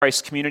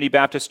Christ Community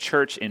Baptist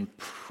Church in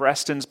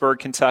Prestonsburg,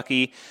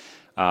 Kentucky.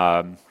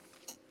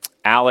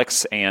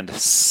 Alex and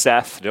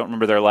Seth, don't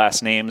remember their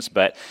last names,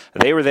 but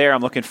they were there.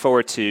 I'm looking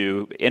forward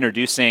to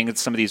introducing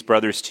some of these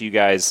brothers to you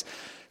guys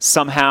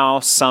somehow,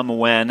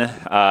 somewhen.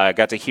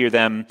 Got to hear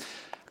them.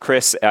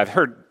 Chris, I've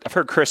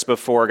heard Chris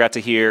before. Got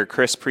to hear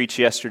Chris preach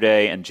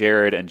yesterday, and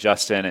Jared and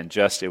Justin, and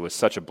it was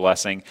such a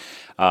blessing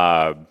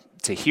to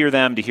hear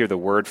them, to hear the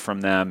word from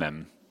them,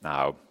 and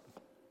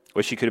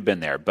wish you could have been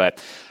there.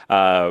 But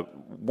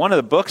one of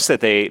the books that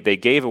they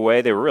gave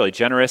away, they were really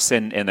generous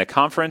in the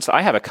conference.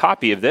 I have a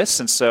copy of this,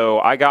 and so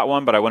I got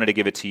one, but I wanted to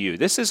give it to you.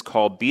 This is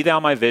called Be Thou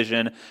My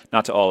Vision,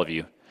 not to all of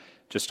you,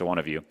 just to one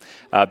of you.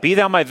 Be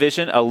Thou My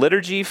Vision, a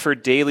liturgy for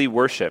daily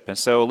worship. And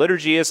so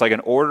liturgy is like an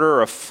order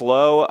or a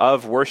flow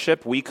of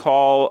worship. We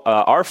call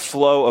our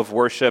flow of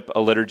worship a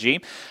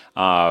liturgy.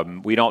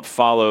 We don't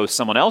follow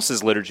someone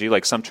else's liturgy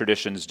like some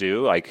traditions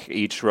do, like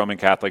each Roman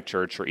Catholic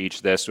Church or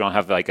each this. We don't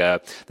have like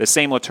the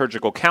same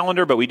liturgical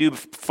calendar, but we do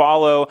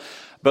follow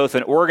both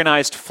an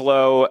organized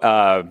flow,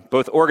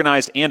 both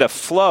organized and a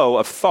flow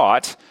of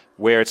thought,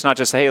 where it's not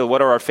just, hey,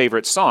 what are our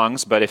favorite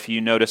songs? But if you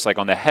notice, like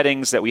on the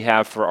headings that we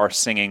have for our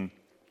singing,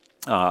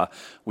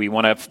 we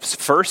want to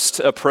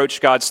first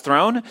approach God's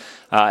throne,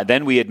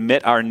 then we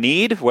admit our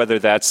need, whether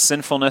that's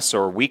sinfulness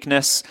or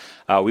weakness.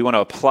 We want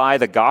to apply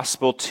the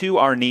gospel to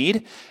our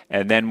need,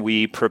 and then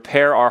we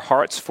prepare our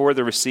hearts for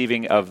the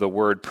receiving of the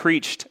word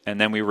preached,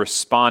 and then we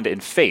respond in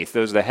faith.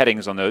 Those are the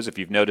headings on those, if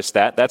you've noticed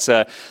that. That's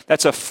a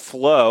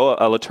flow,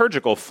 a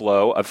liturgical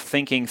flow of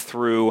thinking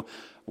through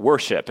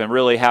worship and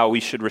really how we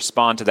should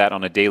respond to that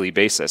on a daily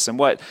basis. And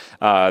what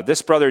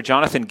this brother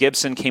Jonathan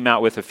Gibson came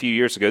out with a few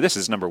years ago, this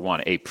is number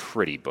one, a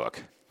pretty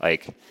book.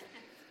 Like,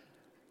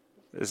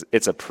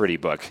 it's a pretty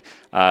book.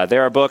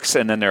 There are books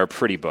and then there are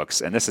pretty books,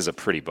 and this is a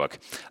pretty book.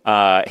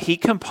 He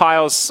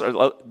compiles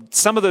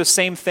some of those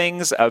same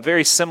things, a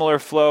very similar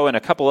flow and a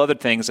couple other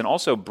things, and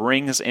also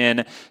brings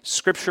in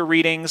scripture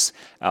readings,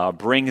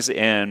 brings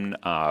in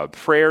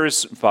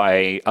prayers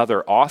by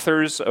other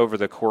authors over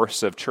the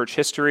course of church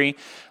history,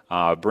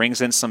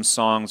 brings in some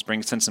songs,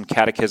 brings in some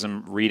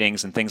catechism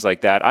readings and things like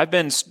that. I've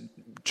been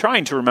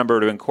trying to remember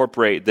to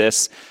incorporate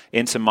this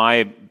into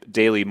my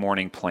daily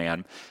morning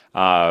plan,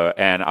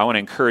 and I want to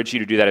encourage you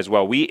to do that as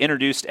well. We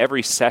introduced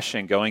every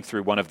session going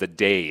through one of the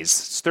days.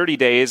 It's 30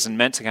 days and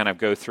meant to kind of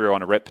go through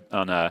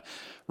on a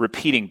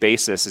repeating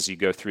basis as you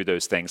go through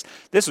those things.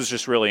 This was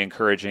just really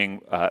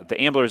encouraging. The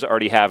Amblers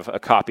already have a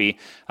copy,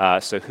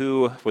 so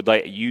who would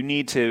like? You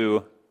need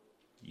to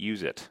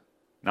use it.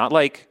 Not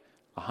like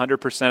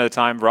 100% of the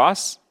time,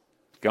 Ross?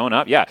 Going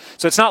up? Yeah.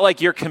 So it's not like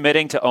you're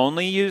committing to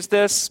only use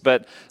this,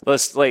 but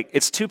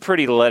it's too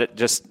pretty to let it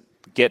just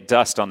get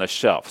dust on the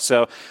shelf.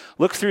 So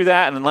look through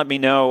that and then let me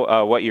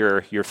know what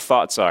your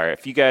thoughts are.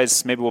 If you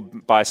guys, maybe we'll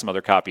buy some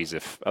other copies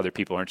if other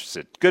people are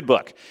interested. Good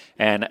book.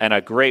 And a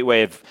great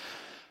way of,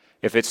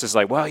 if it's just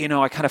like, well,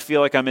 I kind of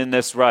feel like I'm in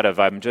this rut of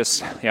I'm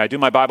just, I do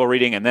my Bible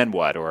reading and then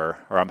what? Or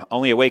I'm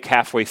only awake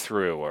halfway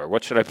through, or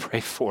what should I pray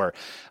for?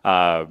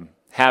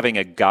 Having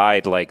a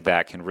guide like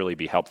that can really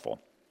be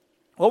helpful.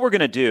 What we're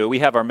going to do, we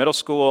have our middle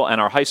school and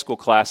our high school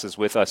classes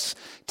with us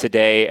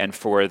today and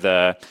for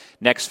the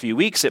next few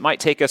weeks. It might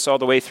take us all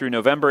the way through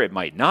November. It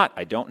might not.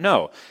 I don't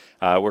know.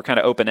 We're kind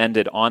of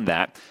open-ended on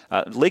that.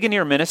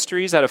 Ligonier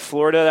Ministries out of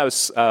Florida, that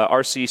was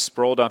R.C.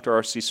 Sproul, Dr.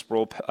 R.C.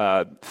 Sproul,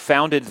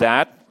 founded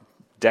that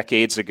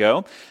decades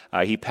ago.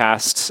 He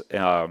passed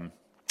a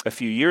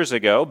few years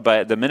ago,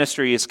 but the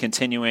ministry is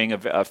continuing,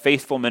 a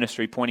faithful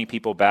ministry pointing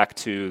people back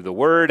to the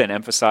Word and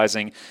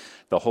emphasizing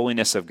the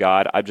holiness of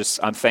God.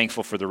 I'm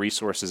thankful for the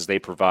resources they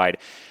provide.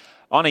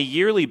 On a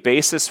yearly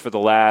basis for the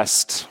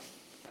last,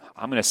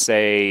 I'm going to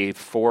say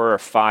 4 or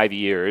 5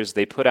 years,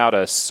 they put out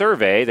a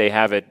survey. They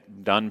have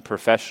it done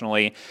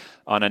professionally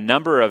on a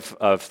number of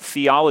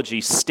theology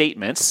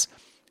statements,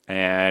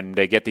 and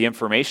they get the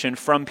information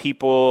from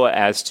people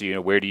as to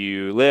where do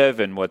you live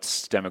and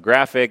what's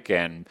demographic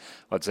and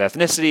what's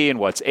ethnicity and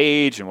what's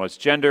age and what's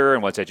gender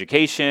and what's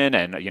education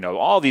and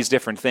all these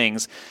different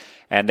things.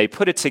 And they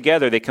put it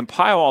together, they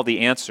compile all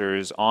the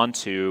answers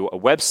onto a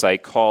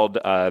website called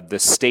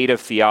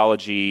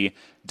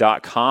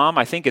thestateoftheology.com.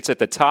 I think it's at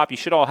the top. You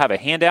should all have a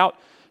handout,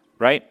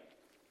 right?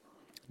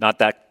 Not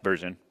that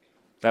version.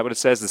 Is that what it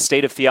says?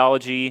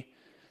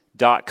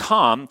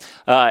 Thestateoftheology.com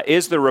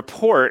is the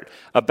report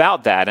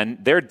about that.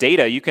 And their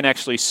data, you can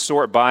actually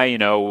sort by,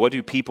 what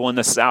do people in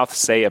the South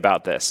say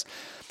about this?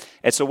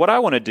 And so what I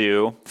want to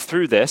do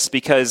through this,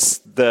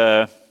 because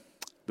the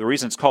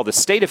reason it's called the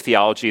State of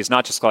Theology is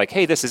not just like,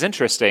 hey, this is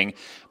interesting,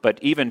 but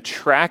even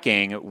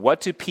tracking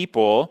what do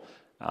people,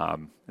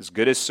 as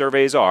good as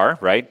surveys are,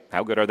 right?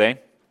 How good are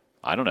they?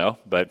 I don't know,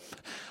 but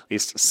at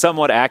least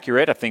somewhat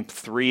accurate. I think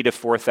 3,000 to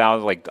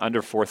 4,000, like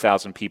under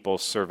 4,000 people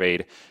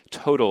surveyed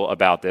total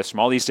about this from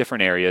all these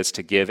different areas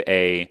to give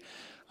an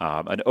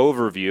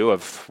overview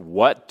of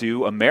what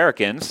do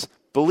Americans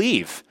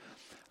believe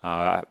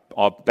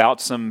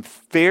about some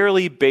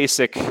fairly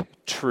basic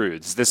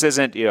truths. This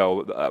isn't,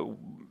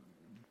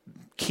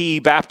 key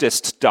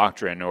Baptist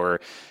doctrine or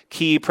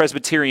key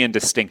Presbyterian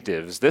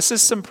distinctives. This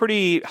is some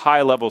pretty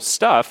high-level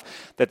stuff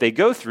that they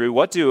go through.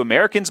 What do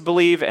Americans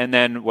believe? And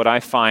then what I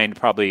find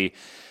probably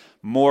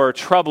more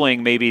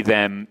troubling maybe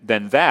than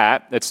that,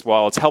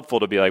 while it's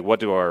helpful to be like, what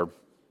do our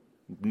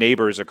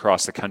neighbors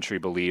across the country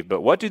believe,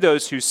 but what do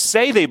those who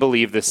say they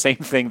believe the same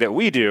thing that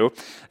we do,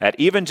 that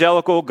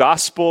evangelical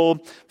gospel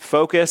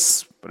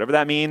focus, whatever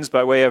that means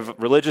by way of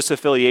religious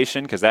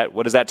affiliation, because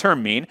what does that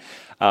term mean?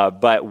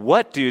 But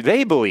what do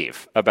they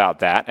believe about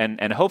that?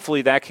 And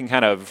hopefully that can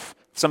kind of,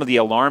 some of the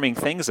alarming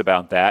things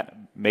about that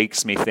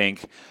makes me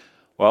think,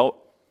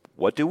 well,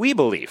 what do we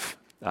believe?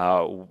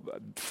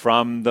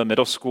 From the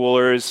middle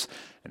schoolers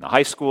and the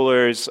high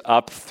schoolers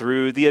up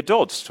through the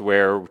adults,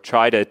 where we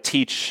try to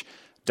teach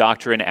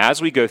doctrine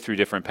as we go through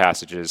different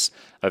passages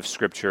of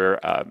Scripture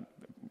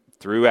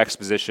through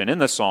exposition in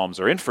the Psalms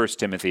or in 1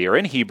 Timothy or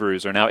in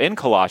Hebrews or now in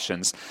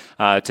Colossians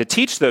to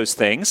teach those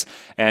things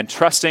and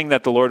trusting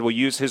that the Lord will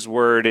use His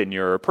Word in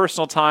your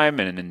personal time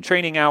and in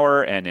training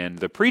hour and in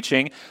the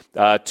preaching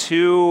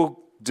to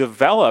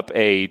develop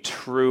a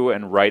true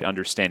and right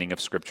understanding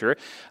of Scripture.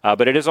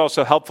 But it is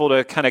also helpful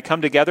to kind of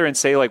come together and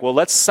say, like, well,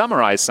 let's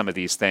summarize some of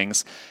these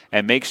things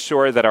and make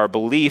sure that our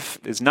belief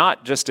is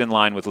not just in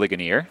line with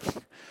Ligonier,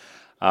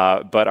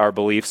 but our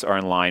beliefs are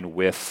in line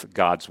with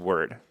God's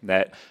Word.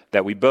 That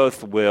we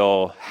both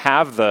will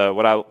have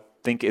what I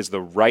think is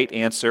the right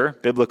answer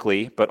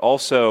biblically, but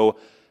also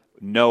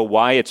know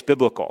why it's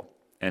biblical.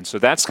 And so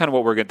that's kind of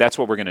what we're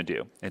going to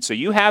do. And so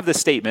you have the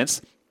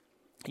statements.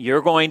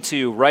 You're going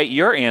to write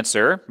your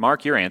answer,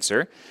 mark your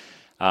answer,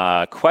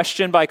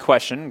 question by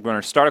question. We're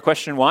going to start at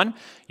question 1.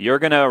 You're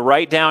going to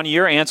write down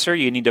your answer.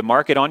 You need to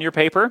mark it on your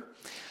paper.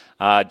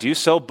 Do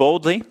so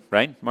boldly,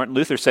 right? Martin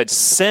Luther said,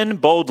 sin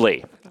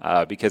boldly,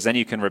 because then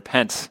you can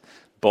repent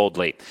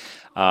boldly.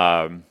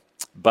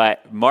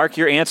 But mark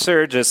your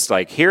answer just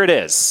like, here it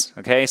is,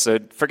 okay? So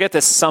forget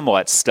this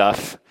somewhat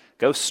stuff.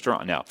 Go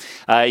strong. No.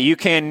 You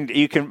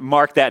can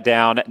mark that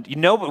down. You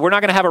know, we're not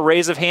going to have a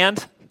raise of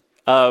hand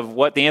of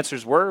what the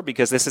answers were,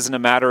 because this isn't a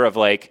matter of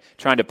like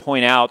trying to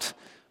point out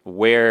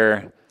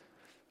where,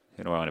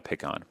 who do I want to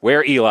pick on?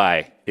 Where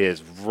Eli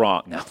is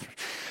wrong. No.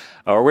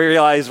 Or where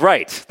Eli is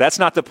right. That's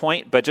not the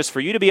point, but just for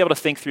you to be able to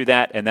think through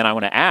that, and then I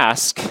want to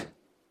ask,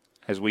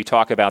 as we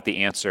talk about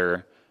the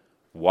answer,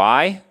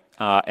 why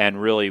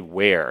and really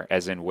where,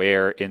 as in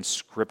where in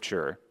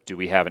Scripture do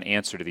we have an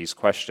answer to these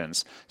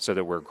questions so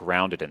that we're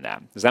grounded in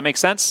that. Does that make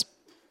sense?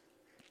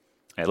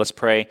 All right, let's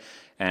pray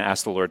and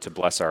ask the Lord to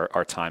bless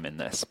our time in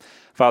this.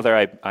 Father,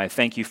 I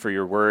thank you for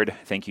your word.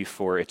 Thank you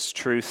for its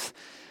truth.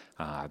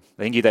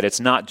 Thank you that it's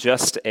not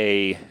just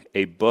a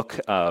book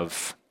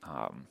of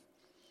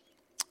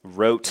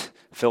rote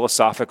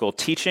philosophical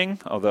teaching,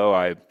 although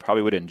I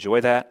probably would enjoy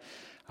that,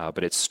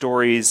 but it's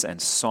stories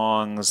and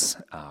songs,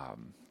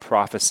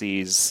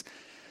 prophecies,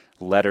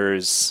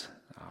 letters.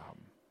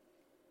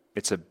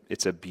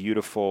 It's a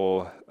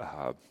beautiful,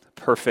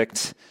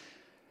 perfect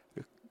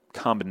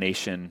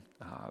combination,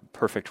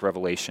 perfect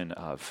revelation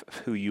of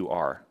who you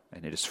are,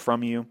 and it is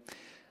from you.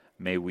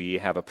 May we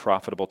have a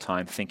profitable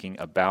time thinking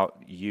about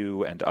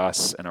you and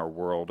us and our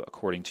world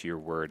according to your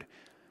word.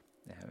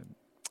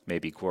 May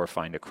be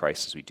glorifying to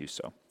Christ as we do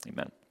so.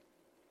 Amen.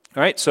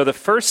 All right, so the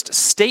first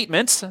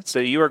statement, so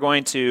you are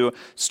going to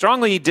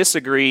strongly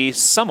disagree,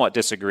 somewhat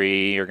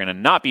disagree, you're going to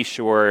not be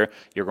sure,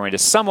 you're going to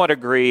somewhat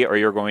agree, or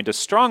you're going to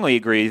strongly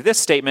agree. This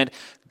statement,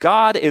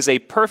 God is a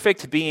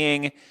perfect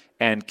being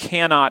and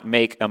cannot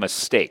make a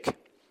mistake.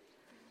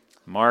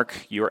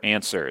 Mark your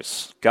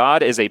answers.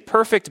 God is a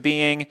perfect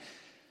being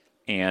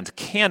and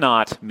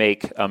cannot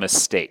make a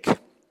mistake. It'd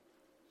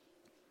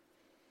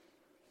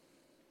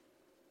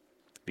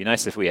be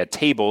nice if we had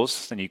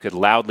tables and you could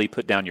loudly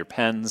put down your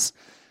pens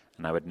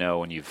and I would know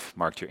when you've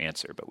marked your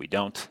answer, but we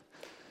don't.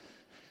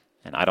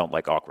 And I don't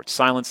like awkward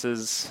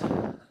silences. So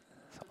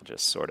I'll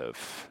just sort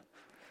of,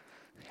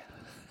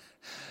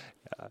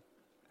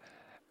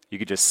 you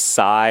could just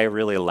sigh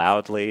really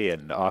loudly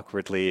and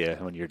awkwardly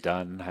when you're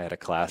done. I had a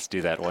class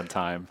do that one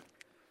time.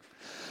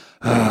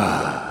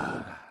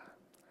 I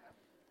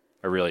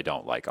really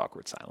don't like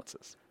awkward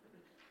silences.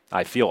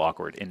 I feel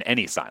awkward in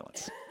any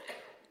silence.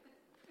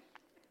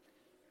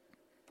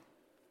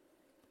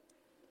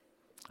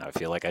 I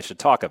feel like I should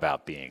talk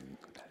about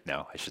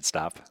no, I should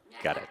stop.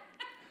 Got it.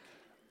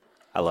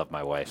 I love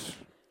my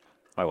wife.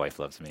 My wife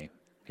loves me.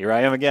 Here I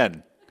am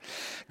again.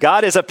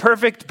 God is a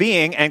perfect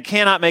being and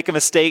cannot make a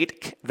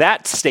mistake.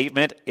 That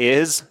statement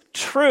is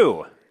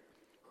true.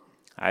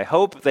 I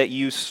hope that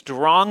you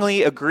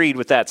strongly agreed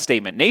with that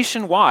statement.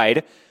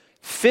 Nationwide,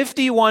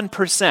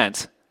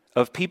 51%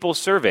 of people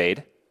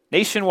surveyed,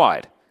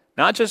 nationwide,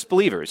 not just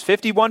believers,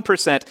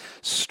 51%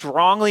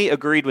 strongly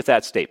agreed with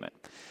that statement.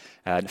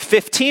 And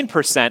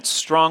 15%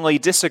 strongly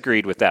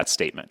disagreed with that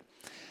statement.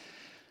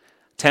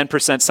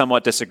 10%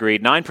 somewhat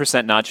disagreed,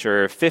 9% not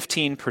sure,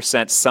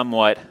 15%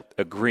 somewhat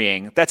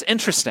agreeing. That's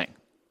interesting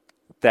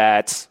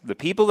that the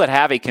people that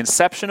have a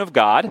conception of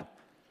God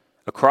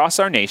across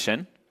our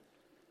nation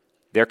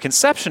Their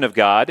conception of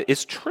God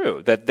is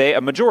true, that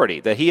a majority,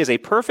 that he is a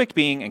perfect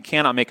being and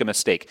cannot make a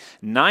mistake.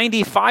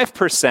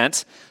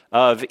 95%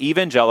 of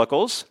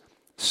evangelicals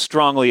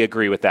strongly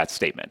agree with that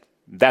statement.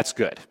 That's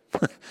good.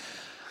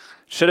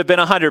 Should have been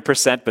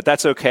 100%, but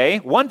that's okay.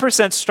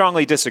 1%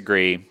 strongly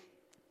disagree.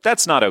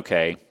 That's not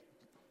okay.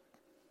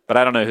 But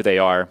I don't know who they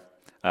are.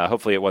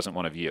 Hopefully it wasn't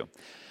one of you.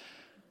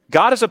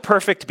 God is a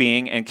perfect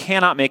being and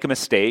cannot make a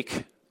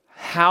mistake.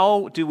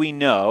 How do we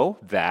know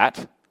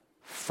that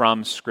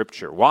from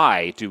Scripture?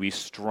 Why do we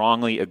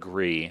strongly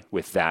agree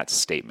with that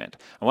statement?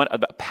 I want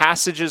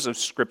passages of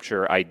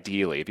Scripture,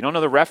 ideally. If you don't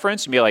know the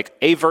reference, you can be like,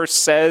 a verse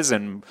says,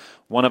 and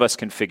one of us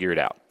can figure it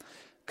out.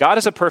 God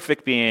is a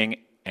perfect being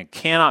and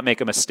cannot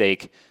make a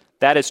mistake.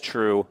 That is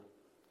true.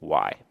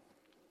 Why?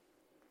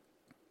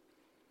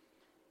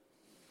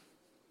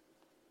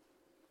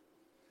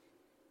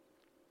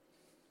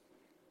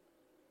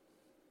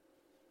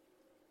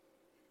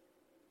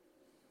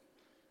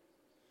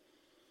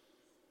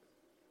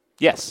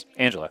 Yes,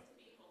 Angela.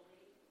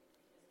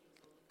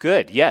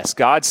 Good. Yes,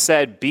 God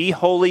said, "Be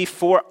holy,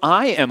 for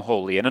I am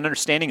holy." An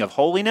understanding of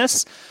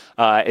holiness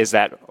is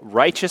that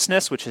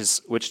righteousness,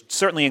 which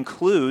certainly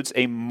includes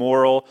a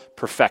moral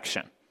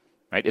perfection.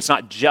 Right? It's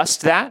not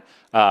just that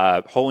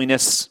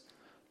holiness,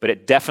 but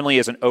it definitely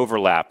is an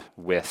overlap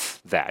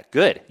with that.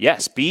 Good.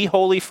 Yes, "Be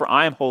holy, for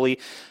I am holy,"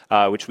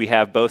 which we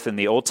have both in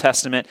the Old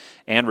Testament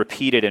and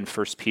repeated in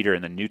 1 Peter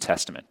in the New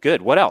Testament.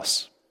 Good. What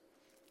else?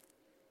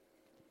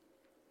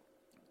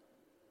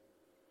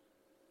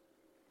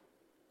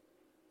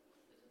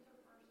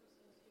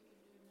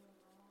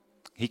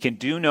 He can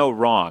do no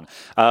wrong.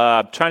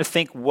 Trying to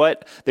think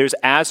what there's.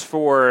 As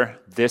for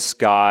this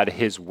God,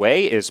 his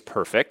way is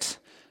perfect.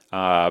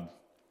 Is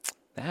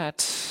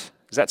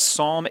that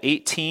Psalm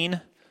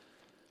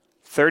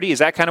 18:30? Is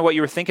that kind of what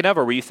you were thinking of,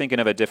 or were you thinking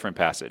of a different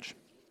passage?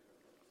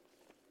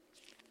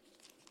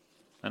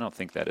 I don't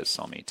think that is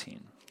Psalm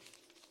 18.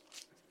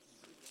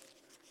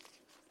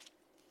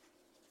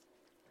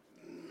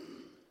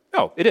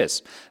 Oh, it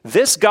is.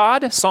 This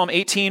God, Psalm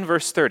 18,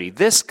 verse 30.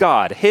 This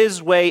God,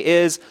 his way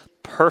is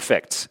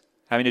perfect,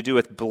 having to do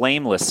with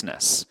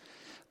blamelessness.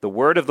 The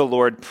word of the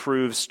Lord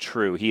proves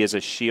true. He is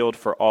a shield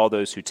for all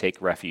those who take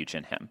refuge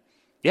in him.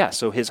 Yeah,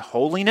 so his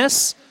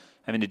holiness,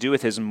 having to do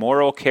with his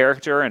moral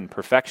character and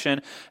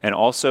perfection, and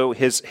also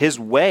his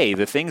way,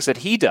 the things that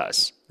he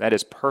does, that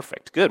is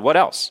perfect. Good. What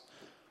else?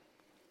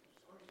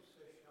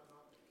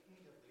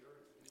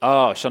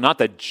 Oh, shall not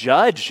the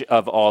judge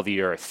of all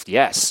the earth,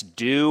 yes,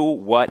 do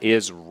what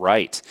is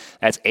right.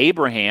 That's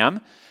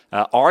Abraham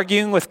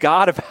arguing with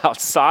God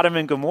about Sodom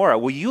and Gomorrah.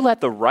 Will you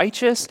let the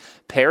righteous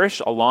perish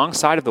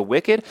alongside of the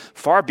wicked?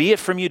 Far be it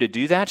from you to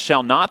do that.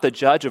 Shall not the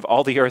judge of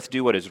all the earth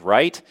do what is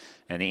right?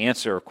 And the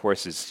answer, of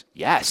course, is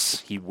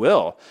yes, he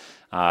will.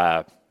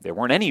 There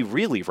weren't any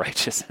really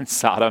righteous in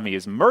Sodom. He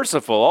is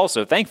merciful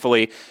also.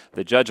 Thankfully,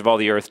 the judge of all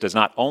the earth does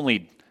not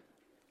only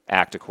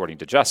act according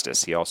to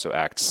justice, he also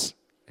acts,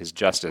 his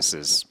justice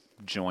is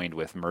joined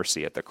with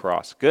mercy at the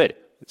cross. Good.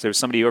 Is there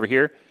somebody over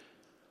here?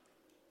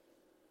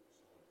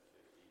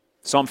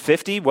 Psalm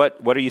 50, what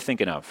are you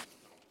thinking of?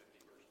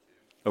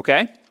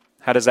 Okay.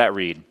 How does that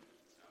read?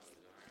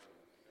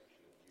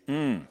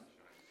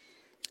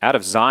 Out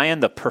of Zion,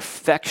 the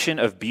perfection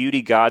of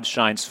beauty, God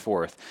shines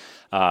forth.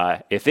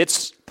 If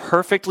it's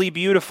perfectly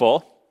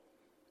beautiful,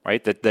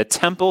 right, the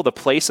temple, the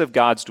place of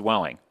God's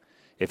dwelling,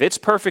 if it's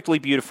perfectly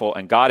beautiful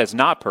and God is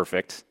not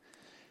perfect,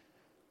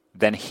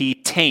 then he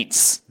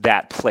taints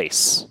that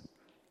place,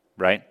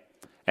 right?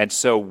 And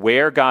so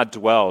where God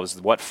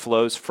dwells, what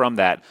flows from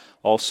that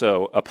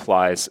also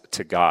applies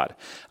to God.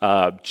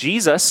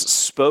 Jesus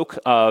spoke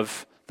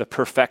of the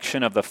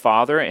perfection of the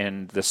Father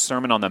in the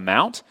Sermon on the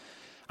Mount.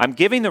 I'm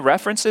giving the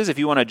references if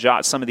you want to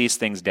jot some of these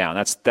things down.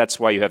 That's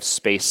why you have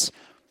space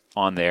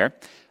on there.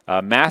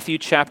 Matthew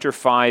chapter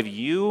 5,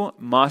 you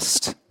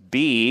must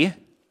be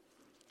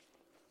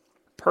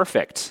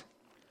perfect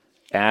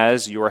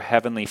as your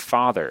heavenly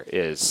Father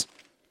is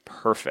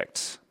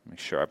perfect. Make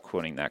sure I'm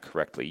quoting that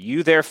correctly.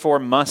 You therefore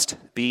must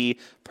be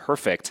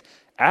perfect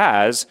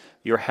as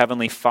your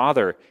heavenly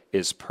Father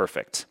is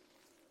perfect.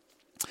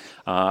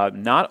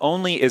 Not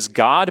only is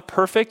God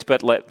perfect,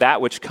 but that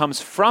which comes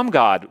from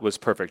God was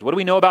perfect. What do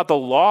we know about the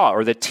law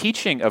or the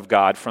teaching of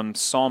God from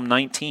Psalm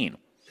 19?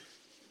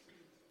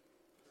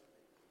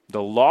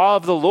 The law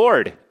of the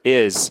Lord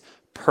is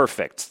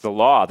perfect. The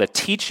law, the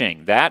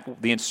teaching, the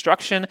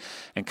instruction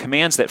and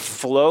commands that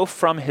flow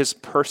from his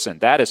person,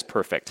 that is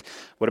perfect.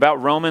 What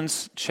about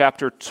Romans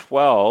chapter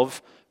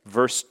 12,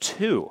 verse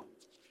 2?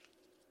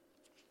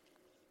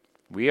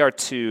 We are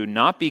to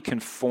not be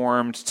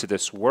conformed to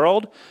this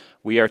world.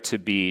 We are to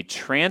be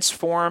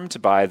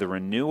transformed by the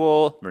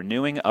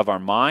renewing of our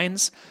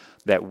minds,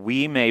 that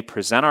we may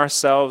present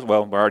ourselves,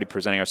 well, we're already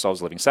presenting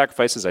ourselves living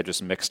sacrifices. I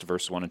just mixed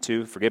verse 1 and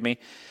 2, forgive me.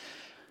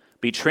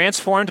 Be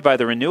transformed by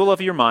the renewal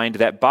of your mind,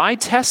 that by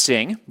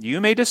testing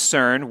you may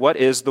discern what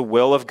is the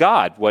will of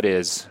God, what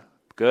is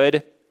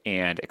good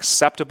and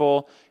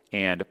acceptable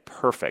and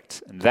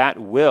perfect. And that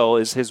will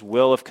is his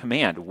will of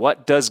command.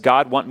 What does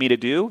God want me to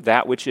do?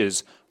 That which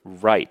is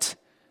right.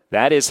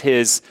 That is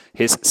his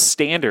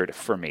standard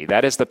for me.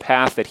 That is the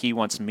path that he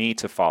wants me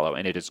to follow.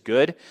 And it is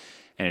good,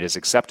 and it is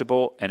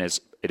acceptable, and it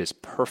is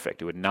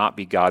perfect. It would not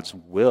be God's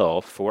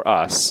will for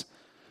us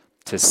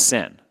to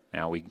sin.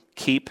 Now, we've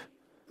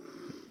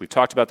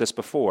talked about this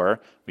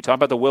before. We talk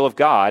about the will of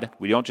God.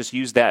 We don't just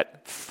use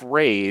that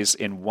phrase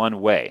in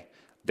one way.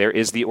 There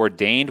is the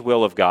ordained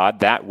will of God,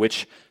 that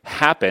which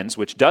happens,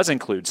 which does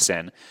include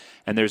sin,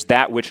 and there's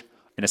that which,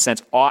 in a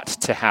sense, ought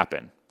to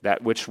happen,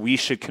 that which we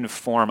should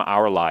conform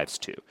our lives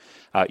to.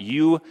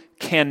 You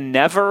can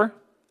never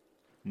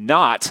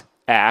not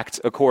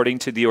act according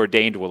to the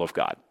ordained will of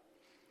God.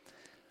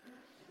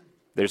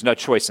 There's no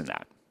choice in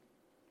that.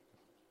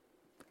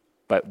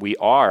 But we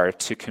are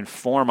to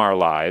conform our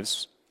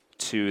lives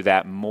to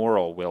that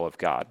moral will of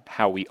God,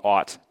 how we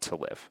ought to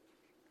live.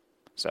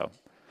 So,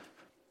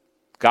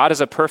 God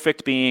is a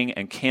perfect being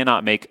and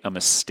cannot make a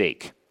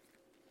mistake.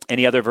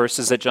 Any other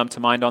verses that jump to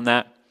mind on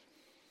that?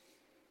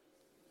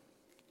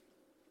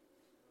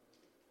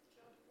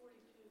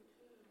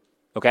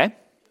 Okay.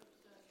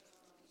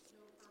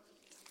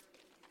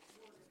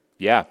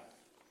 Yeah.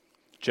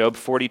 Job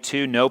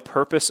 42, no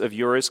purpose of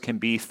yours can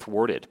be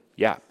thwarted.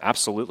 Yeah,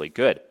 absolutely.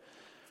 Good.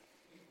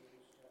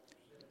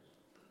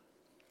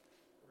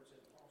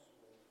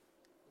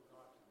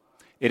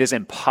 It is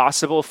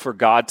impossible for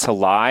God to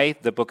lie,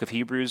 the book of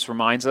Hebrews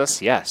reminds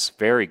us. Yes,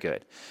 very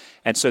good.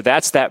 And so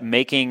that's that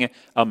making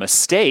a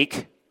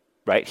mistake,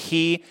 right?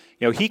 He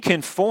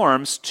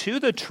conforms to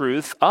the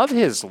truth of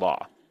his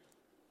law.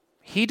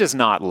 He does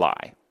not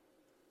lie,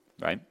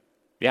 right?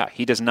 Yeah,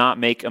 he does not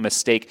make a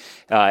mistake.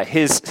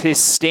 His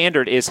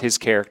standard is his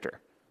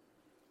character.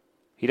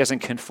 He doesn't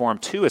conform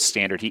to a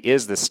standard. He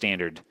is the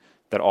standard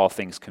that all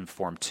things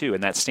conform to.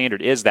 And that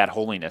standard is that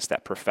holiness,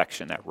 that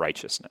perfection, that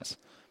righteousness.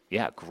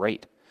 Yeah,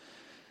 great.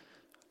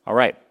 All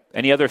right.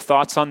 Any other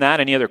thoughts on that?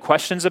 Any other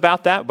questions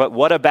about that? But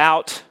what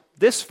about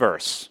this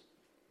verse?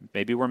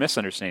 Maybe we're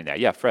misunderstanding that.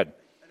 Yeah, Fred.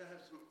 I don't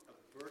have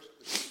a verse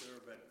particular,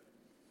 but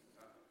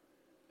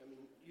I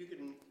mean,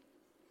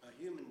 a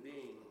human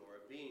being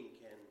or a being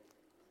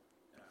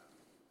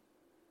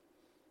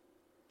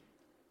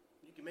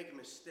you can make a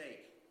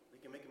mistake. They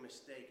can make a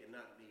mistake and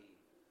not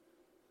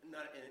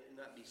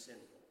be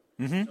sinful.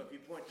 Mm-hmm. So if you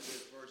point to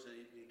this verse that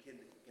you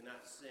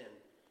cannot sin,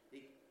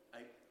 a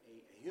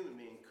human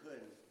being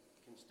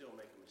can still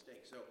make a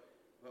mistake. So,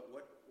 but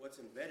what's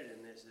embedded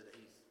in this is that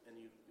we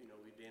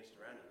danced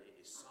around it.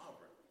 Is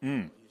sovereign.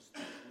 Mm.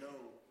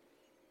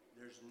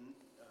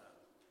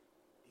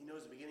 He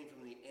knows the beginning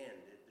from the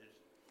end.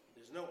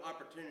 There's no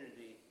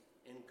opportunity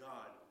in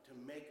God to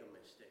make a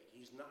mistake.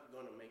 He's not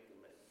going to make a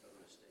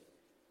mistake,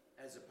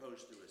 as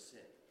opposed to a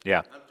sin.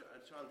 Yeah. I'm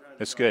trying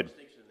That's to draw good. a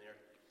distinction there,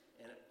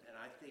 and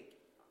I think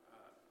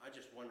I'm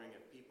just wondering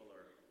if people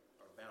are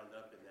bound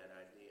up in that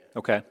idea.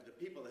 Okay. The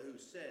people who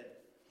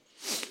said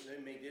they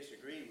may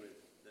disagree with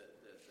the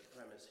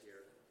premise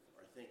here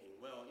are thinking,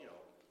 well,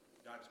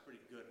 God's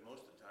pretty good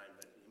most of the time,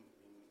 but he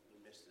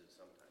misses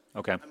sometimes.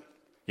 Okay.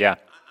 Yeah.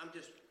 I'm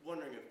just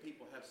wondering if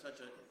people have such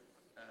a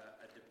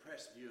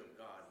depressed view of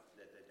God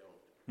that they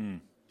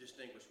don't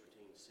distinguish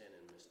between sin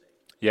and mistake.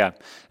 Yeah.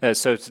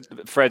 So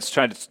Fred's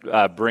trying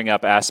to bring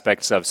up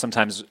aspects of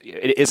sometimes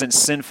it isn't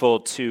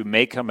sinful to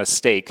make a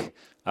mistake,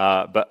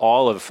 but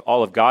all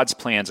of God's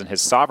plans and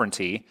his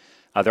sovereignty,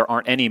 there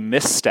aren't any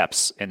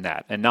missteps in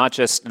that. And not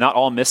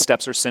all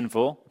missteps are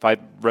sinful. If I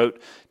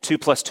wrote 2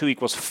 + 2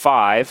 =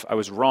 5, I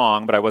was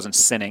wrong, but I wasn't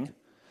sinning.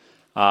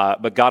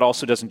 But God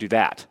also doesn't do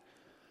that,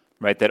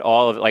 right? That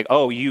all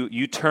of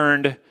you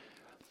turned,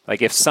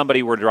 like if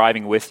somebody were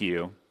driving with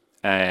you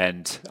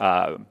and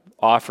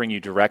offering you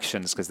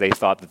directions because they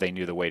thought that they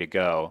knew the way to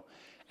go,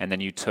 and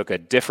then you took a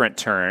different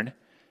turn,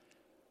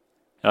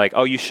 like,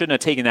 oh, you shouldn't have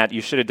taken that,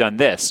 you should have done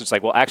this. It's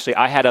like, well, actually,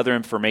 I had other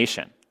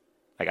information.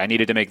 Like I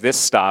needed to make this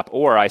stop,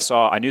 or I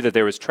knew that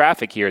there was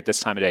traffic here at this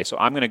time of day, so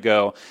I'm going to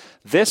go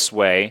this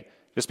way.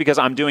 Just because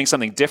I'm doing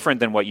something different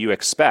than what you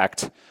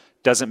expect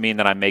doesn't mean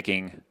that I'm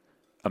making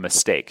a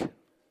mistake.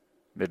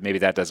 Maybe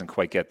that doesn't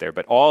quite get there,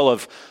 but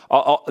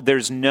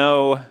there's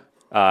no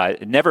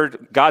as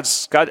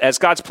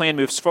God's plan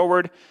moves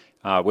forward,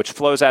 which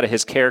flows out of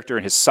his character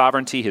and his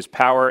sovereignty, his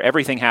power.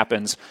 Everything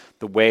happens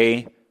the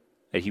way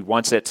that he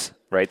wants it,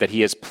 right? That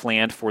he has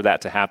planned for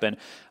that to happen.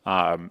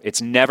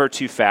 It's never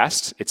too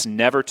fast. It's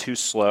never too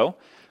slow.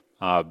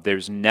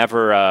 There's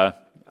never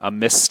a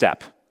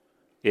misstep.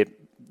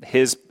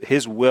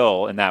 His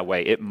will in that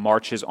way, it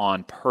marches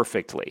on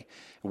perfectly.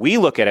 We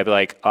look at it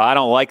like, oh, I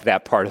don't like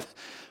that part of.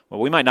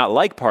 Well, we might not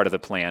like part of the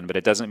plan, but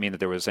it doesn't mean that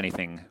there was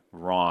anything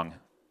wrong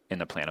in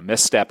the plan, a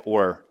misstep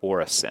or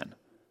a sin.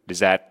 Does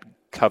that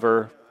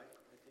cover?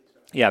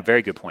 Yeah,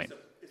 very good point.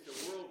 It's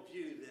a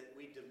worldview that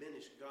we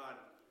diminish God.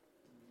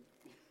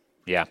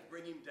 Yeah.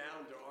 Bring him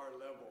down to our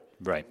level.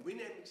 Right. We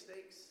make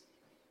mistakes.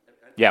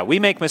 Yeah, we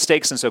make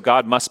mistakes, and so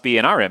God must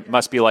be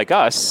must be like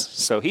us.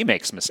 So he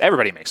makes mistakes.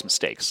 Everybody makes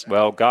mistakes.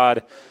 Well,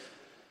 God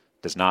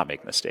does not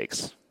make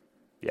mistakes.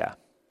 Yeah,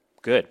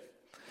 good.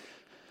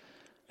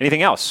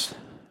 Anything else?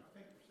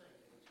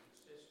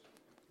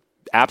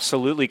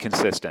 Absolutely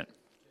consistent.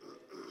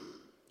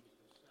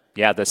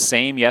 Yeah, the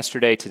same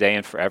yesterday, today,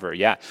 and forever.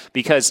 Yeah,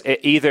 because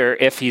either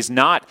if he's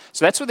not,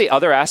 so that's what the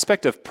other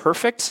aspect of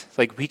perfect,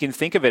 like we can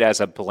think of it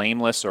as a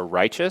blameless or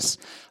righteous.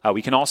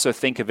 We can also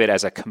think of it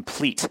as a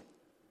complete,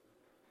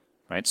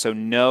 right? So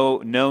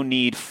no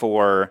need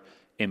for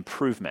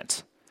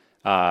improvement.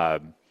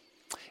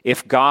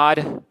 If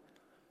God,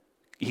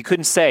 he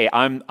couldn't say,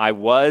 I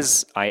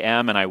was, I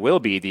am, and I will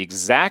be the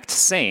exact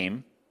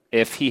same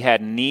if he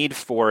had need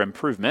for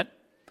improvement,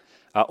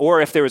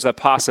 or if there was a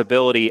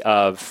possibility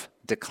of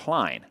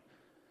decline,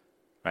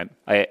 right?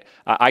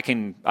 I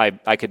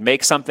could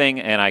make something,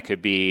 and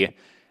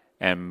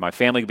my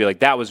family could be like,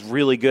 that was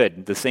really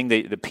good.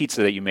 The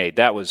pizza that you made,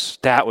 that was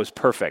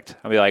perfect.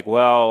 I'll be like,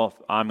 well,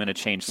 I'm going to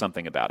change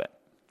something about it.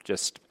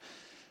 Just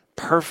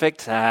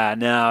perfect?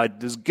 No,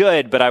 it was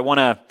good, but I want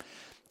to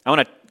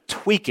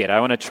tweak it. I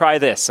want to try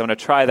this. I want to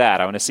try that.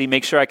 I want to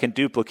make sure I can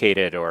duplicate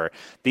it, or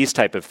these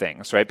type of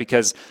things, right?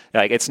 Because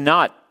it's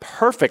not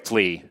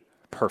perfectly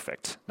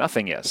perfect.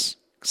 Nothing is,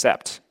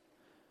 except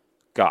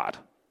God,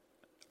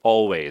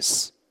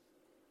 always,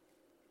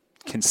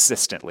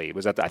 consistently.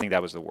 I think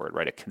that was the word,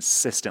 right?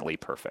 Consistently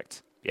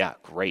perfect. Yeah,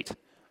 great.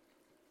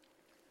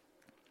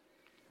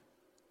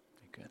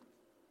 Good.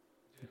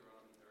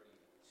 Deuteronomy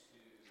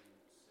 32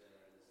 says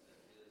that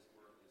his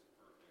work is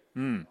perfect.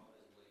 All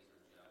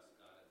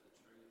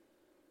his ways are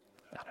just. God is the truth,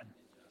 and without injustice, righteousness, and uprightness.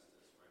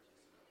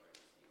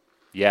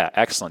 Yeah,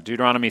 excellent.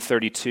 Deuteronomy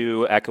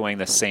 32, echoing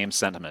the same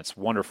sentiments.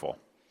 Wonderful.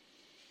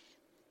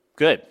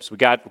 Good. So we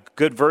got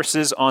good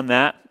verses on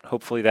that.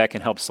 Hopefully that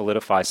can help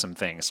solidify some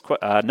things.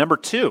 Number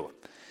 2,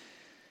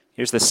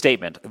 here's the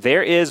statement.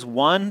 There is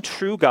one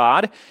true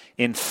God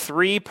in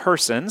 3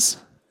 persons,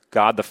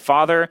 God the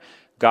Father,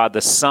 God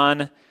the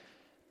Son,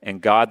 and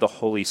God the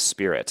Holy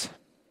Spirit.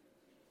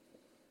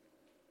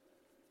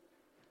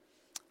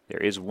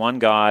 There is one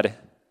God,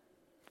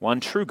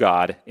 one true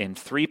God in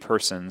 3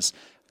 persons,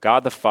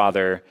 God the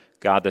Father,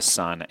 God the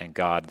Son, and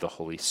God the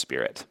Holy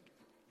Spirit.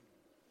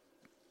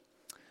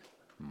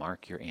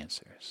 Mark your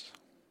answers.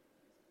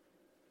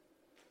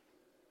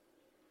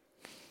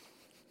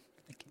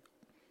 Thank you.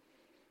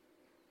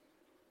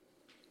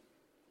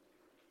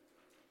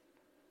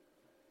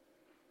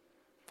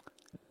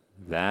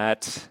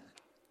 That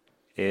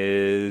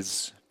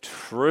is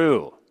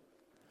true.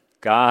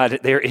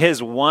 There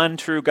is one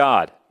true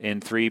God in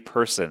 3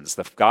 persons,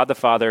 God the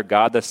Father,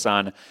 God the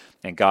Son,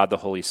 and God the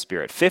Holy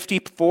Spirit.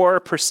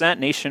 54%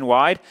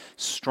 nationwide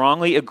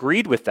strongly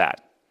agreed with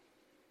that.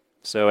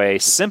 So a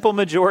simple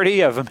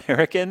majority of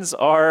Americans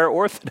are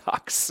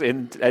Orthodox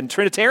and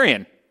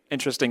Trinitarian,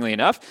 interestingly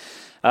enough.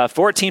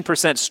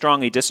 14%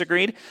 strongly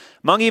disagreed.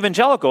 Among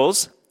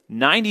evangelicals,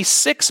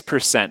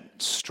 96%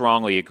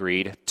 strongly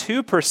agreed,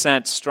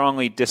 2%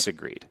 strongly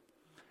disagreed.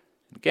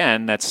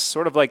 Again, that's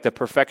sort of like the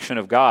perfection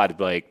of God.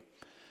 Like,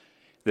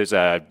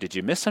 did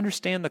you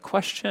misunderstand the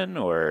question,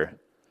 or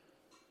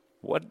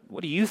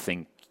what do you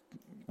think?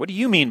 What do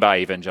you mean by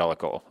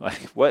evangelical?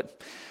 Like,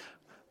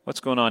 what's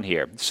going on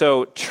here?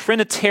 So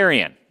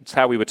Trinitarian, that's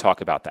how we would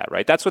talk about that,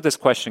 right? That's what this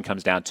question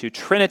comes down to.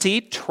 Trinity,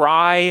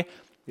 tri-unity.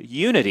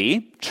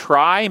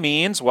 Tri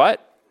means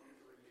what?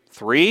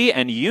 3,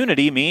 and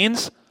unity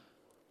means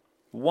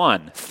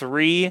 1.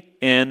 3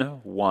 in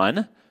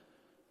 1,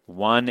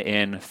 1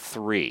 in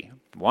 3.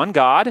 One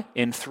God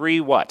in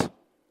 3 what?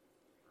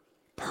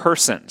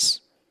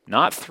 Persons.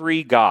 Not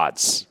 3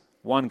 gods.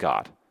 One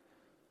God.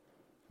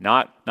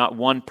 Not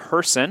one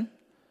person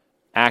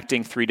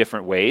acting 3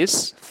 different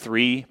ways,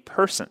 3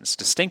 persons,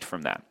 distinct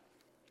from that.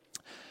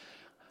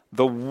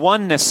 The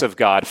oneness of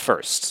God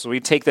first. So we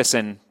take this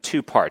in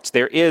 2 parts.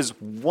 There is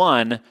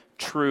one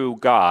true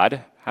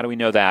God. How do we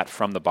know that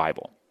from the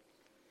Bible?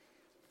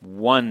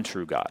 One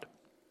true God.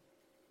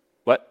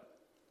 What?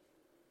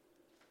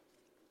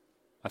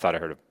 I thought I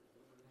heard it.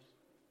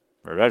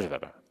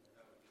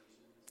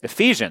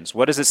 Ephesians.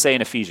 What does it say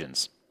in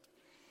Ephesians?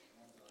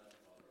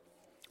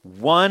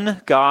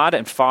 One God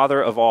and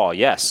Father of all.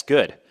 Yes,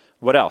 good.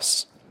 What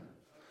else?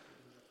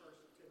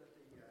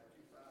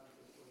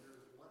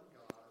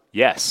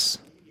 Yes.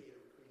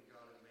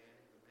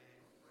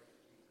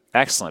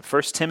 Excellent.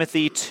 1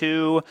 Timothy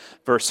 2,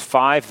 verse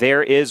 5,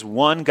 there is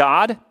one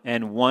God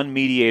and one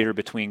mediator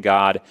between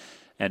God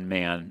and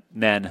men,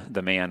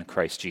 the man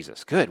Christ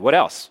Jesus. Good. What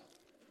else?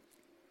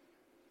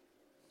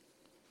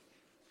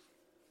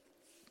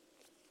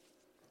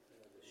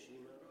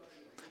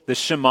 The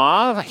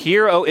Shema,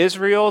 hear, O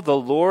Israel, the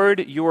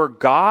Lord your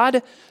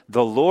God,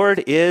 the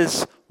Lord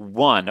is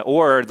one.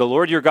 Or the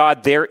Lord your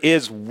God, there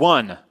is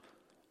one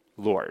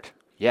Lord.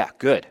 Yeah,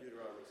 good.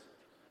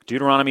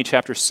 Deuteronomy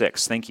chapter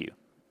 6. Thank you.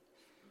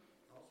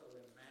 Also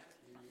in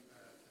Matthew,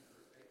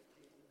 verse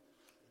 18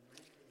 and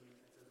 19,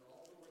 it says,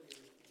 all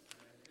authority in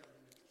heaven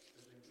has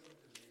been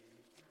given to me,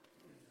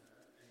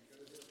 and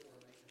go therefore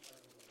and make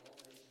disciples of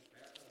all nations,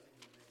 baptizing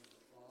in the name of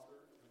the Father,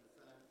 and the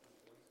Son, and the Holy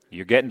Spirit.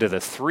 You're getting to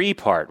the 3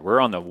 part. We're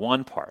on the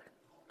 1 part.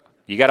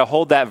 You got to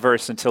hold that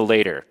verse until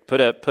later. Put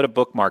a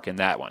bookmark in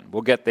that one.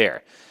 We'll get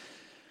there.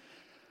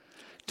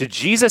 Did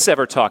Jesus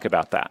ever talk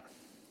about that?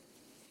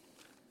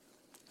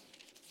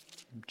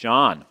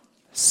 John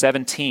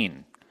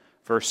 17,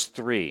 Verse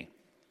 3.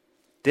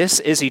 This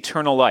is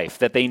eternal life,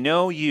 that they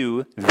know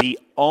you, the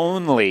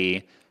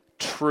only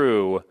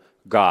true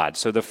God.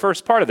 So the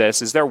first part of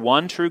this, is there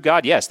one true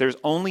God? Yes, there's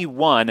only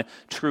one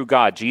true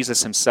God.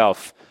 Jesus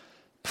himself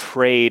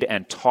prayed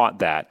and taught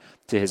that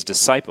to his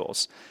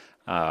disciples.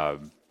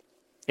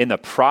 In the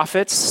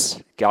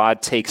prophets,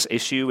 God takes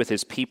issue with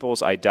his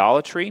people's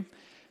idolatry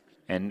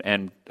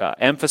and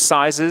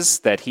emphasizes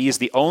that he is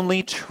the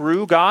only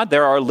true God.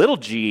 There are little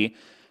g,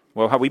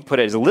 well, how we put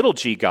it is little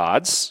g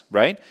gods,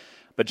 right?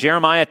 But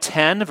Jeremiah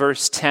 10,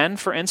 verse 10,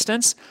 for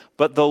instance,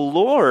 but the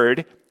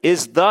Lord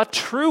is the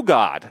true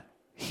God.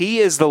 He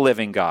is the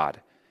living God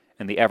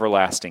and the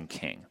everlasting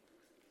King.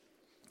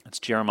 That's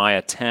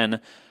Jeremiah 10,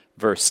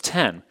 verse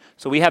 10.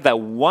 So we have that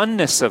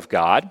oneness of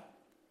God.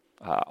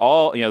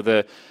 All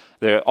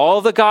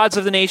the gods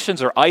of the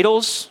nations are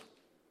idols,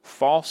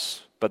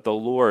 false, but the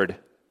Lord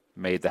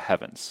made the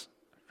heavens.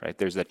 Right?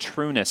 There's a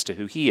trueness to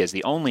who he is,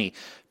 the only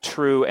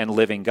true and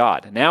living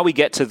God. Now we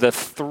get to the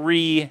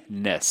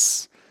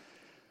threeness.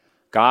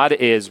 God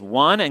is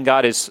one and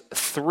God is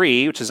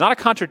three, which is not a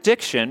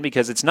contradiction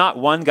because it's not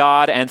one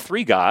God and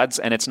three gods,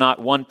 and it's not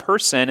one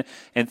person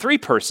and three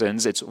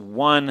persons. It's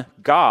one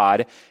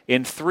God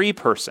in three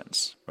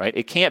persons, right?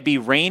 It can't be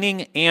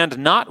reigning and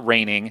not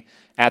reigning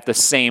at the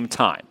same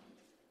time,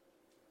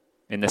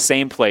 in the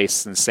same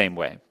place, in the same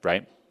way,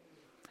 right?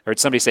 I heard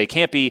somebody say,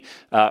 can't be,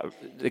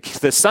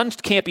 the sun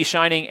can't be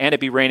shining and it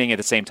be raining at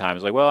the same time.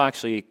 It's like, well,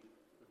 actually, it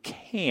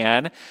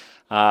can.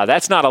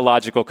 That's not a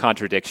logical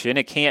contradiction.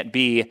 It can't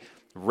be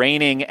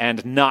raining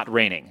and not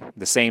raining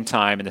the same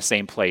time, in the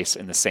same place,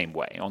 in the same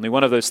way. Only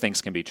one of those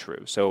things can be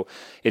true. So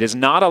it is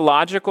not a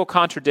logical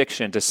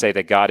contradiction to say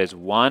that God is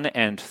one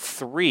and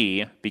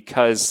three,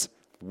 because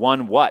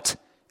one what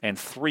and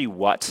three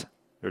what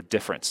are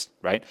different,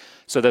 right?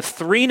 So the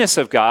threeness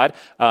of God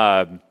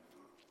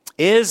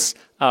is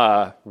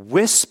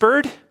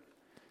whispered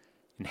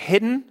and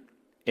hidden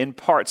in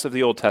parts of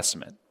the Old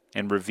Testament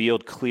and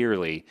revealed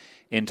clearly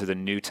into the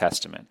New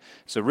Testament.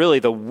 So really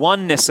the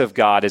oneness of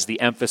God is the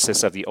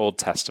emphasis of the Old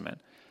Testament.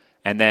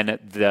 And then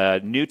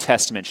the New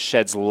Testament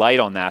sheds light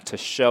on that to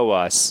show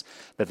us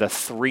that the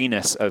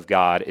threeness of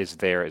God is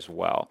there as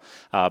well.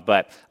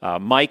 But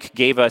Mike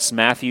gave us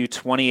Matthew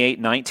 28,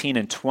 19,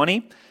 and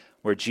 20,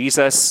 where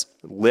Jesus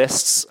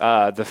lists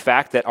the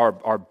fact that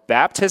our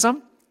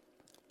baptism,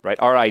 right,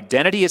 our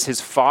identity as his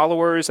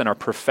followers and our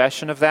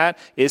profession of that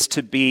is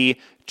to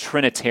be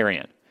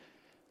Trinitarian.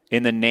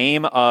 In the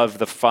name of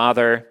the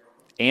Father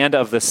and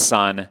of the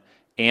Son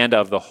and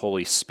of the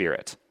Holy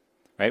Spirit.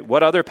 Right?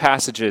 What other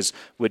passages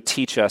would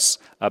teach us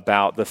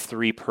about the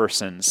three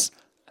persons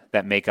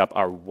that make up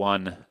our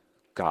one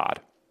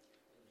God?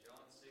 In John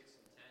 6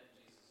 and 10,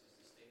 Jesus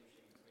is distinguishing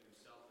between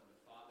himself and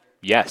the Father.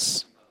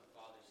 Yes. How the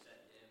Father sent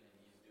him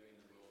and he's doing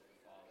the will of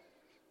the Father.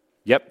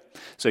 Yep.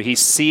 So he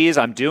sees,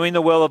 I'm doing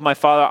the will of my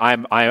Father.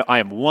 I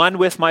am one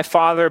with my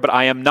Father, but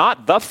I am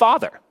not the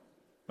Father.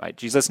 Right?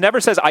 Jesus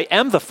never says, I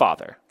am the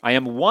Father. I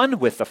am one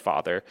with the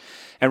Father.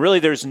 And really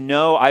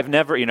I've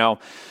never,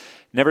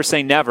 never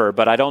say never,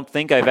 but I don't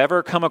think I've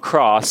ever come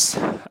across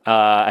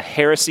a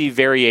heresy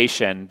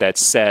variation that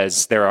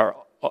says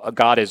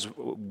God is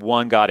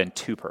one God in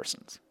two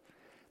persons.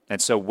 And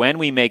so when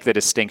we make the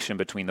distinction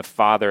between the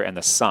Father and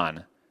the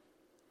Son,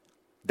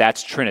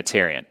 that's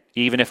Trinitarian,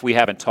 even if we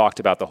haven't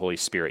talked about the Holy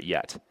Spirit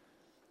yet.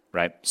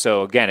 Right?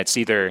 So again, it's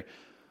either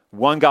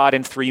one God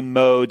in three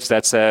modes,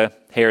 that's a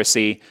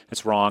heresy,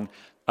 that's wrong,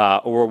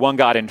 or one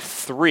God in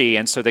three.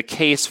 And so the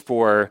case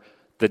for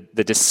the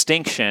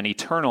distinction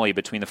eternally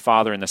between the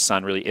Father and the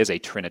Son really is a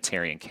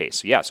Trinitarian case.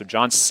 So yeah, so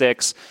John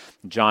 6,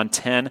 John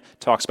 10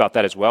 talks about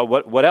that as well.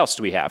 What else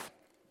do we have?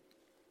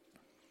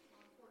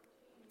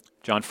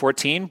 John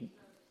 14.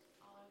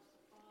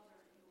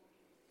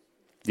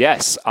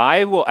 Yes,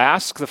 I will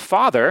ask the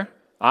Father,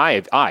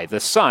 the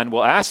Son,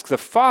 will ask the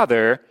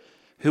Father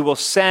who will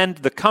send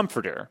the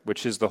Comforter,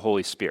 which is the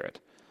Holy Spirit.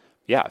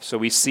 Yeah, so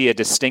we see a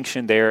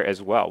distinction there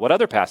as well. What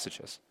other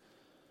passages?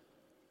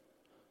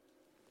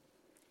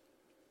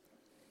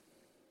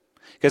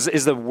 Because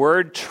is the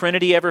word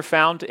Trinity ever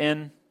found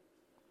in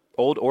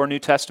Old or New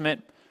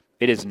Testament?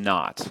 It is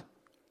not.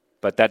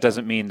 But that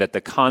doesn't mean that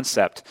the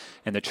concept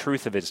and the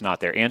truth of it is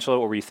not there. Angela,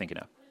 what were you thinking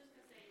of?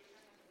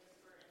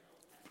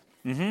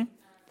 Mm-hmm.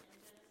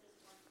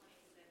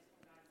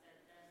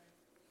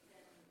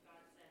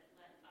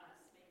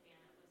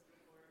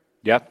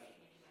 Yep.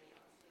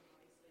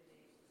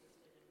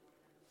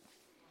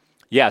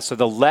 Yeah, so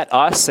the let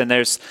us, and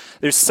there's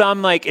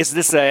some like, is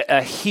this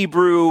a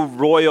Hebrew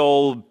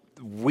royal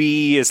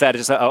we? Is that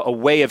just a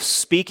way of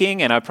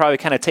speaking? And I'd probably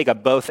kind of take a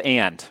both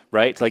and,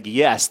 right? Like,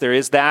 yes, there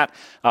is that,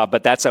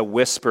 but that's a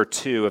whisper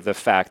too of the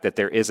fact that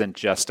there isn't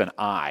just an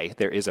I,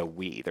 there is a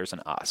we, there's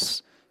an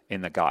us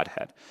in the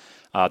Godhead.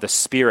 The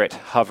Spirit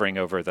hovering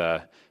over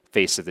the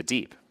face of the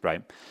deep,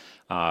 right?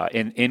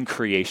 In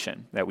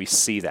creation, that we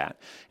see that.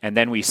 And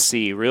then we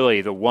see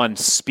really the one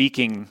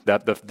speaking,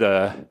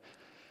 the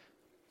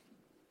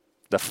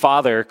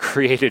Father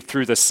created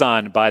through the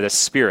Son by the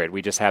Spirit.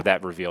 We just have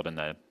that revealed in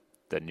the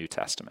New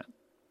Testament.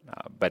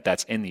 but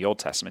that's in the Old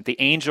Testament. The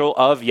angel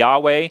of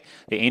Yahweh,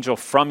 the angel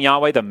from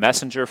Yahweh, the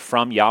messenger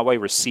from Yahweh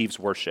receives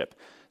worship.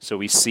 So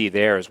we see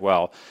there as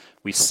well.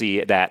 We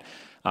see that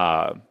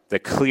the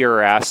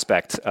clearer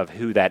aspect of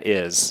who that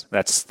is,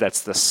 that's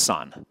the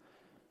Son.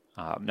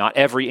 Not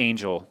every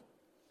angel,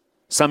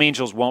 some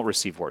angels won't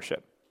receive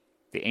worship.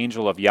 The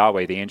angel of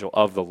Yahweh, the angel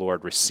of the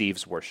Lord,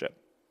 receives worship.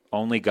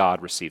 Only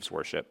God receives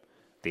worship.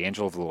 The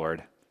angel of the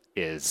Lord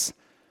is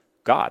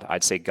God.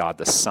 I'd say God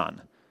the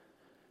Son,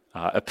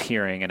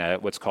 appearing in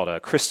what's called a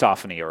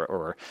Christophany,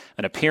 or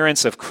an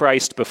appearance of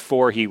Christ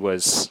before he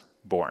was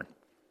born.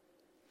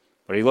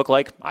 What did he look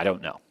like? I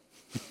don't know.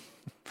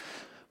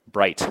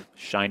 Bright,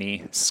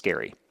 shiny,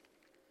 scary,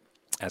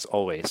 as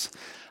always.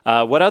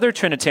 What other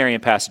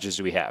Trinitarian passages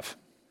do we have? Jesus'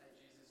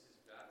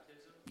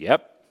 baptism.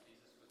 Yep. Jesus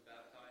was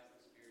baptized,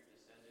 the Spirit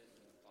descended,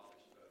 and the Father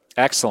spoke.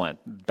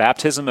 Excellent.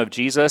 Baptism of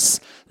Jesus,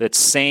 that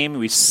same.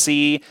 We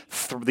see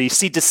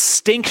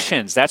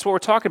distinctions. That's what we're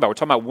talking about. We're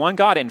talking about one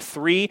God in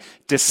three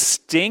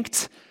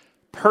distinct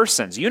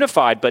persons,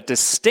 unified but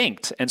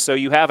distinct. And so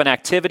you have an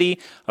activity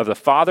of the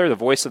Father, the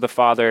voice of the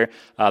Father,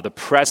 the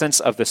presence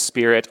of the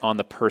Spirit on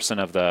the person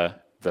of the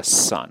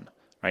Son.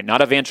 Right?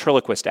 Not a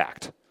ventriloquist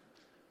act.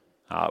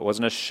 It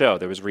wasn't a show.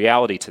 There was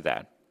reality to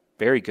that.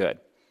 Very good.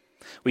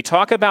 We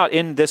talk about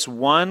in this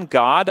one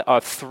God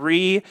of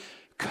three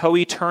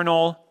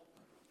co-eternal,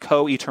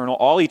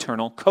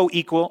 all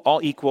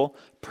equal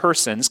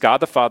persons, God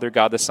the Father,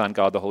 God the Son,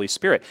 God the Holy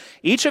Spirit,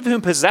 each of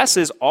whom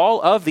possesses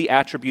all of the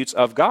attributes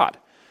of God.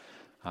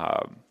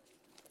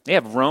 They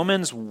have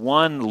Romans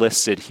 1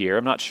 listed here.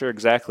 I'm not sure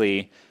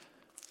exactly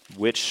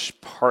which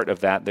part of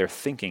that they're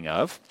thinking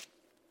of.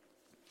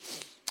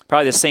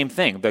 Probably the same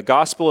thing. The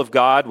gospel of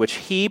God, which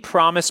he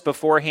promised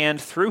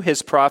beforehand through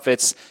his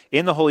prophets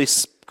in the Holy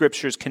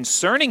Scriptures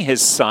concerning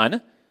his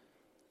Son.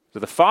 So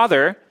the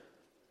Father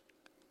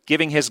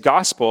giving his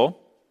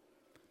gospel,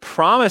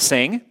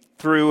 promising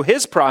through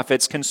his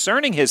prophets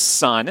concerning his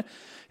Son,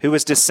 who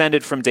was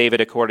descended from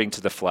David according to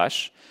the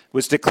flesh,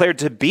 was declared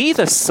to be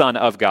the Son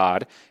of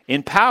God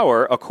in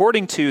power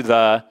according to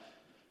the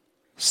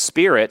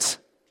Spirit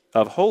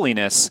of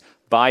holiness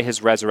by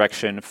his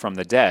resurrection from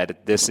the dead.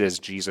 This is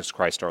Jesus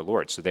Christ our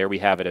Lord. So there we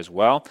have it as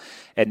well.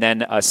 And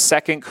then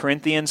 2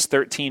 Corinthians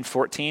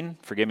 13:14.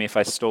 Forgive me if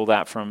I stole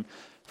that from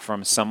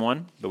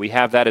someone, but we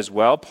have that as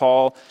well.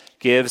 Paul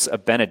gives a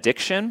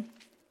benediction.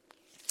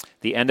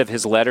 The end of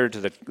his letter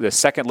to the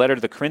second letter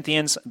to the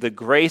Corinthians, the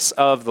grace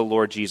of the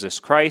Lord Jesus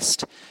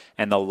Christ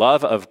and the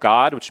love of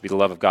God, which would be the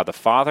love of God the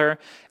Father,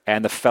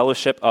 and the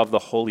fellowship of the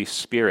Holy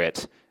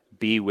Spirit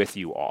be with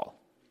you all.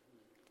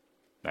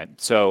 Right?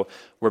 So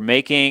we're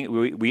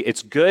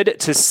it's good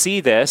to see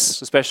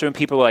this, especially when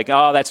people are like,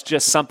 oh, that's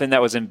just something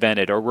that was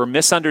invented, or we're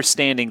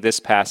misunderstanding this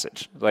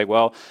passage. Like,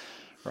 well,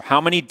 how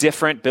many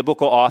different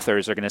biblical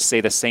authors are going to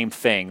say the same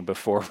thing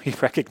before we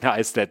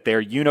recognize that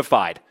they're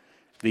unified?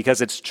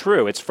 Because it's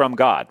true, it's from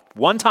God.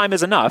 One time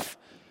is enough,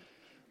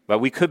 but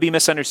we could be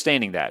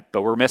misunderstanding that.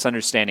 But we're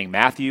misunderstanding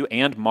Matthew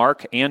and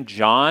Mark and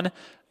John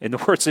in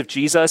the words of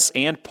Jesus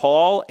and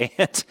Paul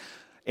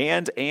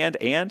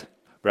and,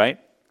 right?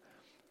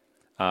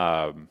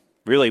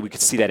 Really, we could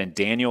see that in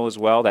Daniel as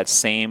well, that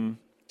same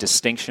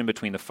distinction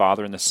between the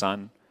Father and the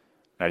Son.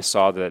 I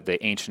saw the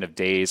Ancient of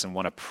Days, and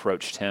one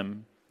approached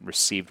him,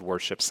 received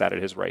worship, sat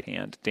at his right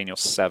hand. Daniel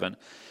 7,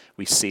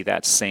 we see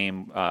that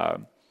same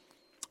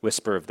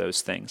whisper of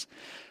those things.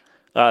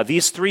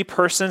 These three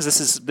persons,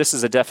 this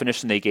is a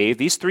definition they gave.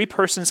 These three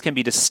persons can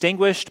be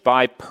distinguished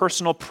by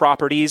personal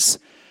properties.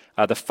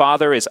 The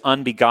Father is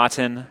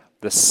unbegotten.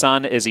 The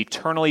Son is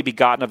eternally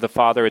begotten of the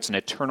Father. It's an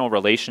eternal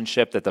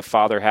relationship that the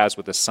Father has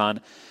with the Son,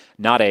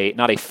 not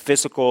a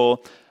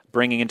physical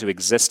bringing into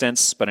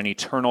existence, but an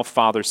eternal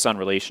Father-Son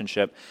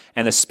relationship.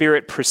 And the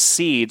Spirit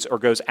precedes or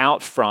goes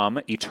out from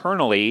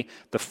eternally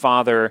the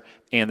Father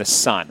and the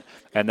Son.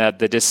 And that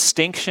the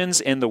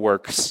distinctions in the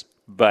works,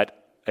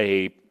 but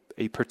a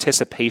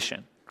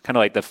participation, kind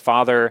of like the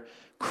Father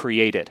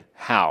created.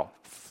 How?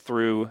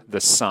 Through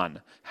the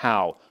Son.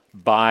 How?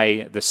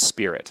 By the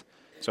Spirit.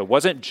 So it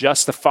wasn't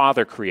just the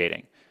Father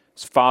creating.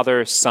 It's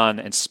Father, Son,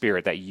 and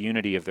Spirit, that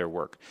unity of their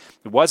work.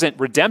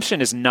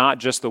 Redemption is not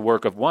just the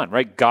work of one,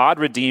 right? God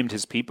redeemed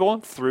his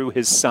people through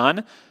his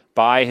Son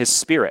by his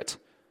Spirit.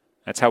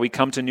 That's how we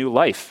come to new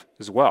life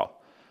as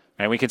well.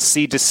 And we can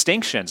see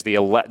distinctions, the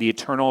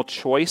eternal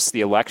choice,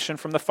 the election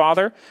from the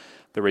Father,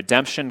 the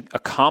redemption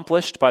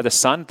accomplished by the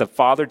Son. The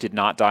Father did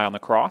not die on the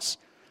cross.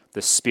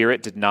 The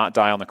Spirit did not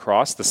die on the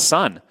cross. The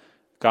Son,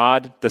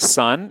 God the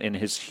Son, in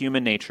his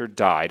human nature,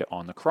 died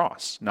on the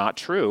cross. Not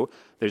true.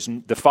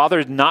 The Father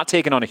is not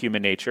taken on a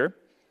human nature,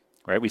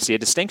 right? We see a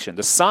distinction.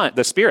 The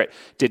Spirit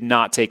did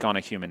not take on a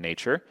human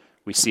nature.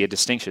 We see a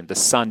distinction. The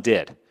Son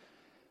did,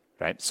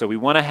 right? So we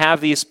want to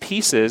have these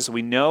pieces.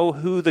 We know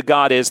who the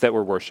God is that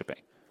we're worshiping.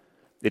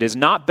 It is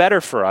not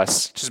better for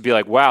us to just be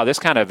like, wow, this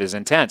kind of is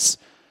intense.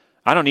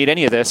 I don't need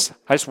any of this.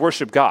 I just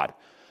worship God.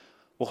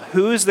 Well,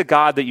 who's the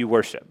God that you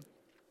worship?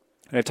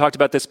 And I've talked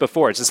about this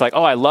before. It's just like,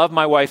 oh, I love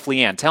my wife,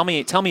 Leanne. Tell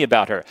me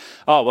about her.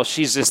 Oh, well,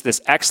 she's just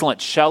this excellent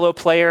cello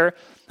player.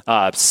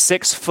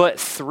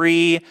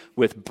 6'3"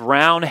 with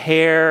brown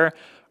hair,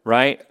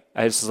 right?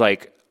 I was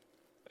like,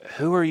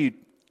 who are you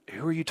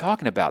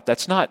talking about?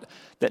 That's not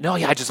that. No,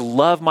 yeah, I just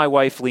love my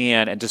wife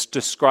Leanne, and just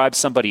describe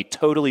somebody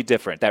totally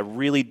different. That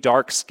really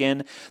dark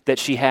skin that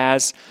she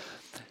has.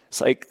 It's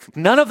like,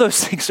 none of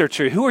those things are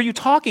true. Who are you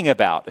talking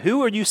about?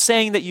 Who are you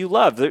saying that you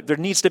love? There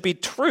needs to be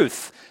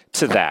truth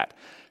to that.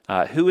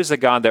 Who is the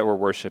God that we're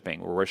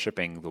worshiping? We're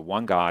worshiping the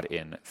one God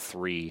in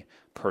three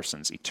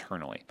persons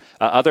eternally.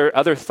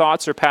 Other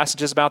thoughts or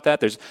passages about that?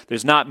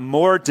 There's not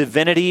more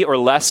divinity or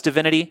less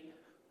divinity.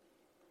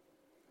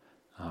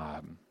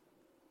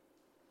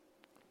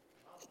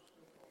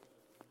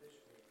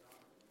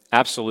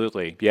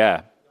 Absolutely,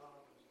 yeah.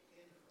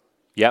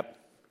 Yep.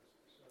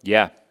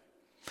 Yeah.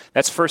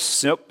 That's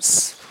First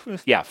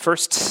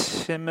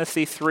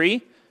Timothy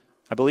 3,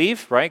 I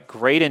believe, right?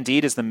 Great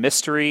indeed is the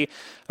mystery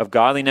of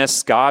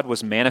godliness. God,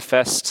 was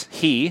manifested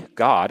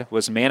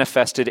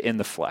in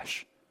the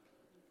flesh.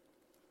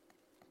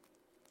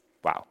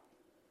 Wow.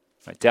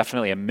 Right,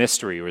 definitely a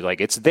mystery. We're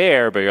like, it's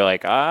there, but you're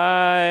like,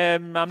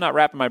 I'm not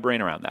wrapping my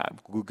brain around that.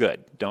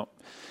 Good.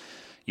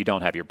 You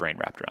don't have your brain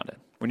wrapped around it.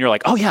 When you're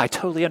like, oh yeah, I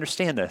totally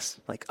understand this.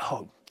 Like,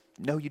 oh,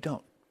 no, you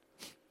don't.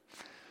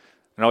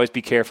 And always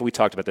be careful. We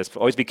talked about this. But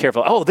always be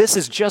careful. Oh, this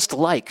is just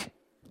like.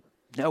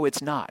 No,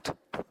 it's not.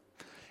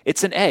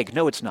 It's an egg.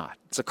 No, it's not.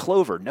 It's a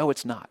clover. No,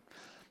 it's not.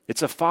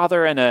 It's a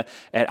father and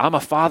I'm a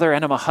father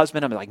and I'm a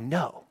husband. I'm like,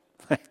 no.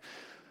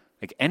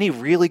 Like any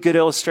really good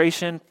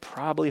illustration,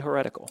 probably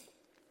heretical.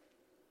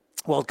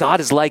 Well, God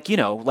is like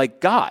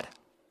God.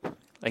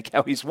 Like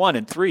how he's one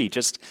and three,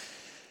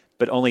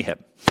 but only him.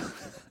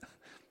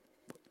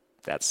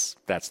 That's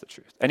the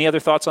truth. Any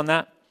other thoughts on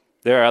that?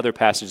 There are other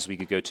passages we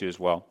could go to as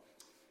well.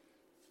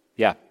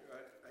 Yeah. I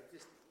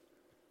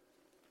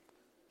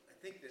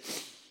think that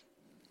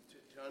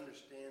to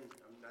understand,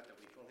 not that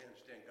we fully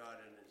understand God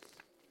in his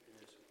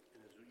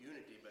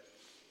unity, but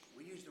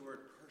we use the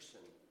word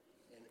person,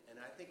 and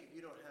I think if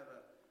you don't have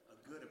a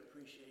good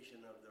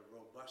appreciation of the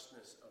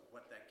robustness of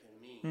what that can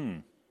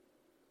mean,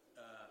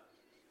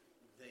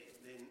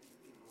 then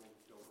people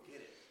don't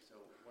get it.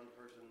 So one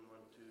person,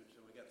 one, two,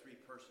 so we got three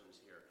persons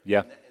here.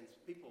 Yeah. And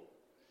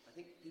I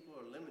think people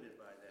are limited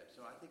by that.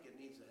 So I think it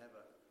needs to have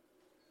a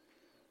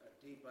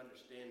deep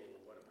understanding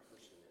of what a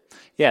person is.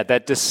 Yeah,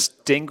 that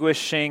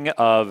distinguishing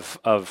of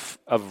I wish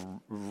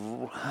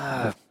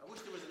there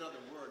was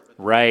another word. But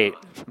right.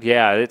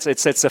 Yeah,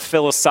 it's a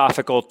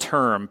philosophical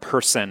term.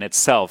 Person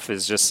itself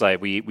is just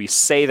like we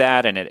say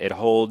that, and it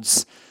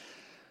holds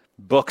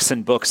books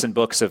and books and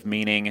books of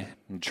meaning,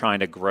 and trying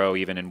to grow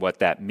even in what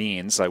that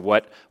means. Like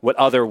what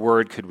other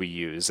word could we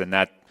use? And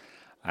that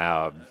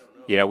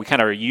we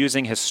kind of are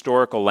using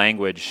historical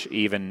language,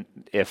 even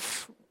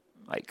if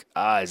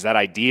is that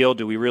ideal?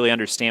 Do we really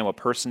understand what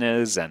person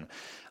is? And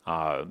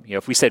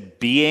if we said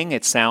being,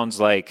 it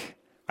sounds like,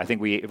 I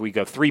think if we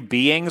go three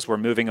beings, we're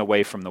moving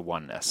away from the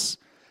oneness,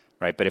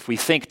 right? But if we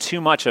think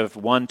too much of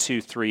 1,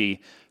 2, 3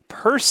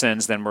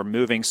 persons, then we're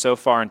moving so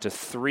far into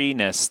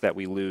threeness that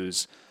we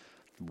lose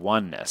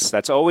oneness.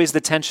 That's always the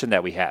tension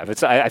that we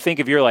have. I think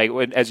if you're like,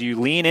 as you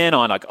lean in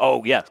on like,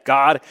 oh yes,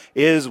 God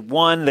is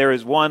one, there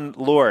is one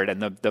Lord,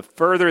 and the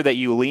further that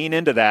you lean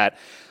into that,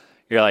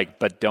 you're like,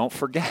 but don't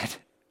forget,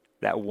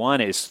 that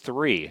one is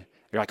three.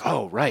 You're like,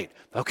 oh, right,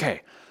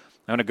 okay.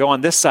 I'm going to go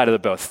on this side of the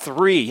boat.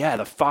 Three, yeah,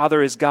 the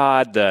Father is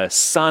God, the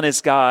Son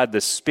is God,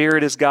 the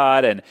Spirit is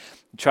God, and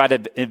try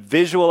to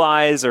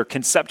visualize or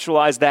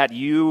conceptualize that.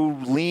 You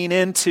lean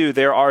into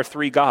there are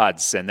three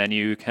gods, and then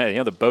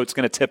the boat's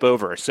going to tip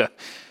over. So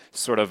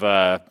sort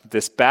of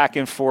this back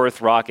and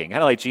forth rocking,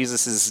 kind of like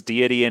Jesus'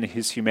 deity and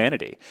his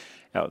humanity.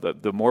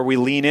 The more we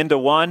lean into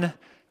one,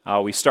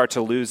 we start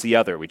to lose the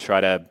other. We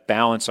try to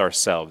balance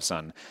ourselves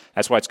on.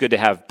 That's why it's good to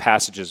have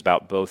passages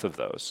about both of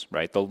those,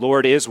 right? The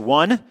Lord is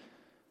one,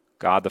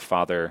 God the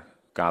Father,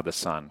 God the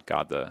Son,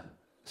 God the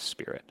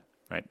Spirit,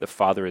 right? The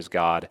Father is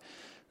God,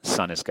 the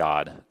Son is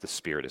God, the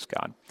Spirit is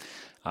God.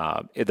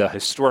 The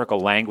historical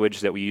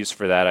language that we use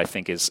for that, I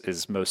think,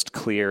 is most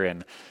clear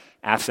in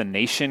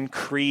Athanasian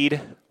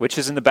Creed, which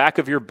is in the back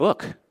of your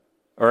book.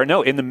 Or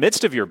no, in the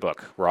midst of your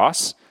book,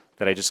 Ross,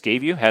 that I just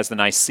gave you, has the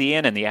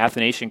Nicene and the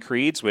Athanasian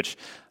Creeds, which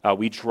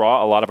we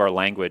draw a lot of our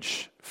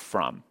language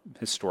from,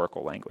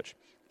 historical language.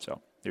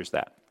 So there's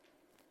that.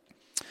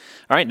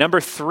 All right, number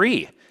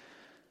 3,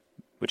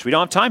 which we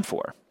don't have time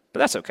for, but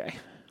that's okay.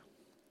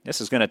 This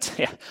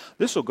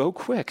will go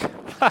quick.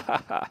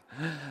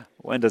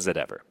 When does it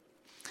ever?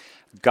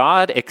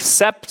 God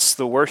accepts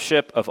the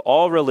worship of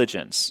all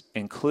religions,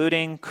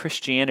 including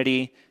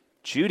Christianity,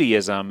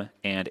 Judaism,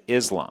 and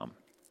Islam.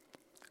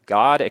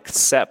 God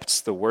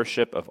accepts the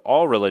worship of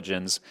all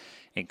religions,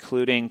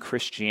 including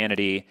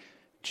Christianity,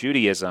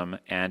 Judaism,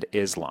 and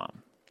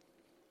Islam.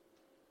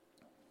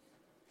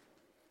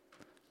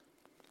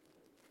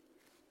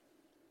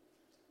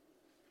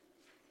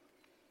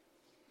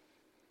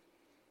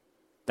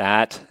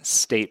 That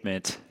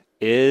statement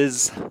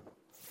is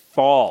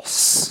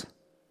false.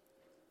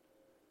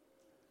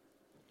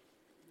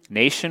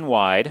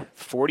 Nationwide,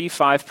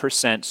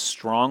 45%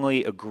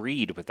 strongly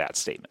agreed with that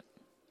statement.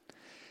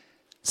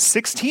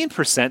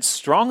 16%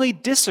 strongly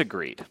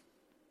disagreed,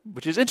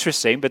 which is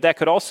interesting, but that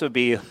could also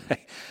be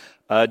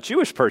a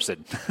Jewish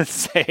person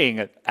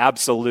saying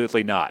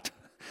absolutely not.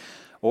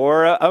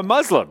 Or a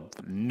Muslim,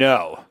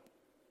 no.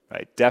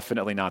 Right?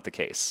 Definitely not the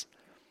case.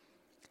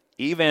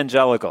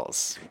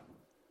 Evangelicals,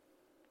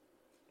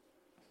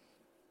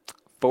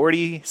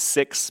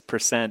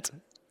 46%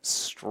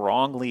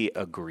 strongly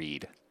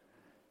agreed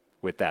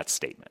with that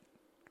statement.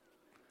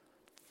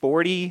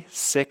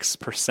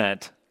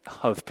 46%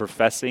 of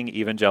professing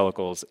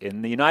evangelicals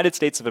in the United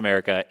States of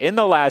America in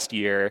the last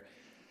year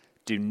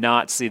do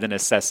not see the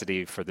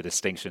necessity for the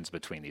distinctions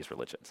between these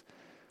religions.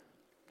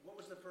 What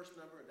was the first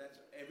number? That's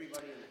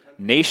everybody in the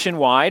country?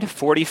 Nationwide,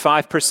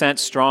 45%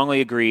 strongly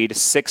agreed,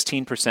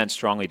 16%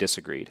 strongly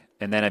disagreed.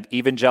 And then of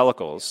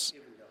evangelicals,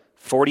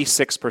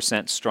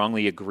 46%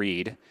 strongly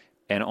agreed,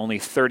 and only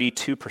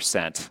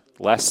 32%,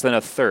 less than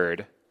a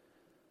third.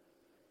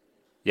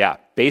 Yeah,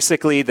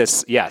 basically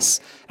this, yes.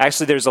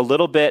 Actually, there's a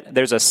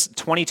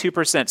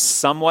 22%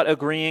 somewhat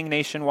agreeing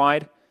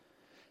nationwide,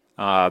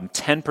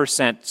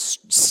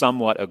 10%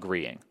 somewhat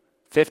agreeing.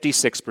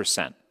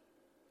 56%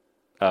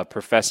 of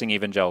professing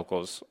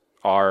evangelicals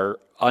are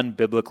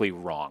unbiblically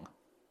wrong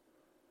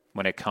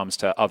when it comes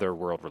to other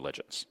world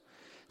religions.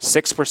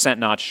 6%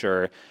 not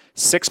sure,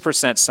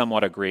 6%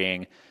 somewhat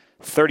agreeing,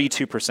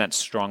 32%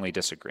 strongly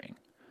disagreeing.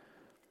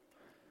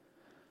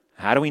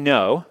 How do we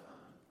know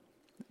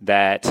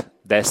that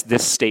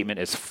this statement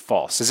is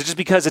false? Is it just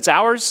because it's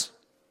ours?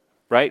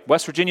 Right?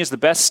 West Virginia is the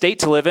best state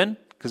to live in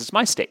because it's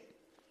my state.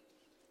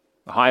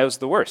 Ohio's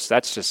the worst.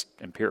 That's just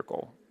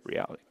empirical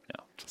reality.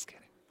 No, just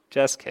kidding.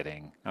 Just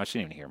kidding. Oh, she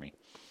didn't even hear me.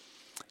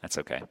 That's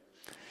okay.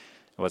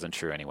 It wasn't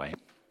true anyway.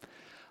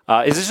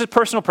 Is this just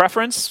personal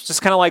preference?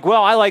 Just kind of like,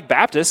 well, I like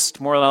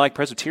Baptist more than I like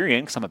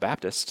Presbyterian because I'm a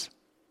Baptist.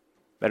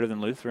 Better than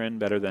Lutheran,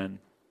 better than...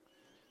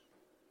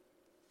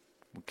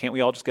 Can't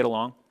we all just get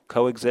along?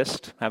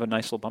 Coexist? Have a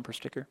nice little bumper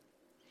sticker?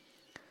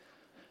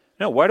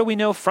 No, why do we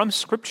know from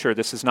Scripture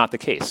this is not the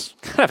case?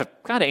 Kind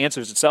of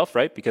answers itself,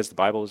 right? Because the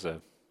Bible is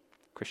a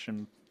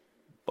Christian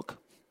book.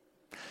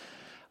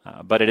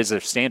 But it is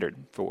a standard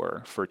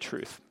for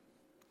truth.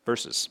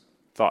 Verses,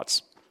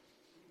 thoughts.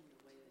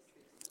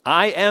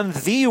 I am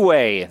the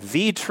way,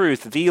 the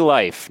truth, the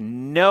life.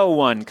 No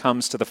one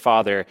comes to the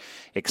Father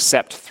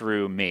except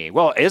through me.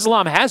 Well,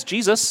 Islam has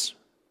Jesus,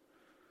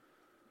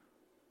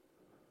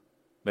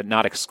 but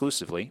not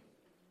exclusively.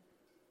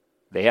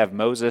 They have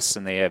Moses,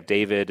 and they have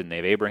David, and they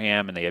have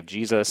Abraham, and they have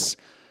Jesus.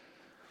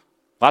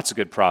 Lots of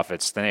good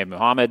prophets. Then they have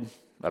Muhammad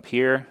up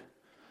here,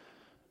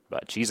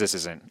 but Jesus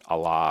isn't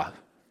Allah.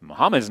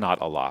 Muhammad is not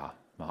Allah.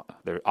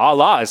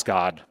 Allah is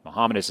God.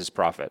 Muhammad is his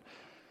prophet.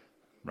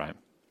 Right?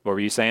 What were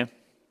you saying?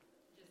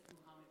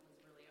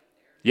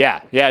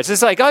 Yeah, it's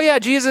just like, oh yeah,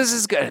 Jesus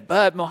is good,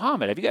 but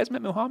Muhammad, have you guys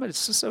met Muhammad?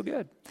 It's just so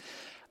good.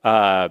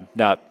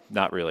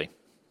 Not really.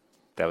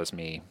 That was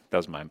me. That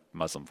was my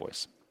Muslim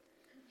voice.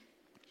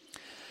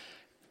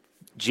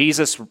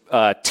 Jesus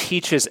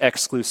teaches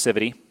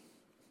exclusivity,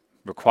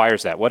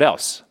 requires that. What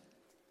else?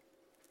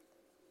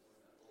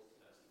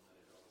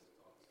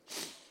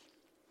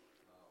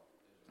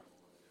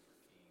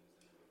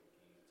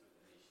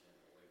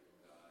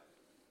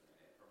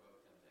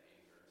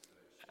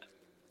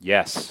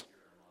 Yes.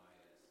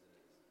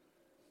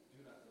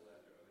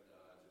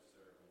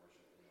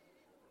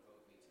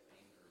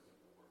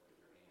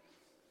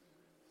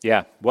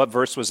 Yeah. What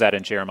verse was that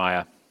in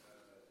Jeremiah?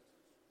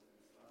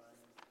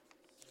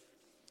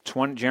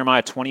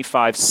 Jeremiah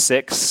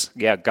 25:6.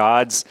 Yeah,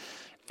 God's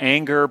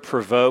anger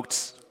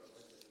provoked.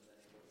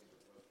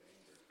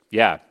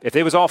 Yeah. If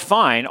it was all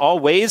fine, all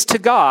ways to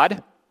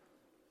God,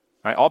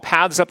 right, all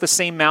paths up the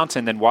same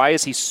mountain, then why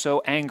is he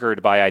so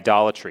angered by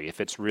idolatry if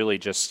it's really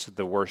just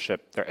the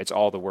worship, it's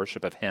all the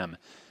worship of him?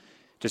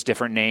 Just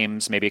different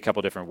names, maybe a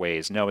couple different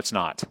ways. No, it's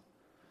not.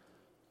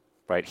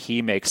 Right?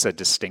 He makes a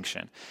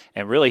distinction.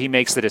 And really, he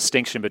makes the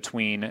distinction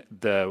between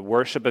the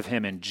worship of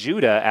him in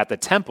Judah at the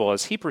temple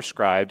as he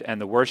prescribed and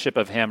the worship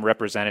of him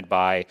represented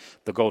by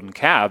the golden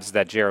calves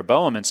that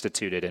Jeroboam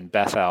instituted in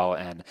Bethel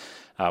and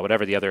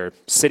whatever the other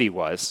city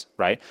was,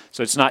 right?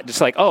 So it's not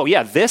just like, oh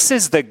yeah, this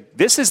is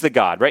the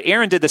God, right?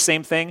 Aaron did the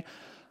same thing.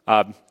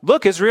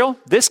 Look, Israel,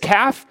 this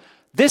calf,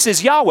 this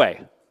is Yahweh. I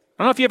don't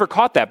know if you ever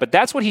caught that, but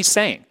that's what he's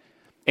saying.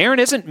 Aaron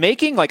isn't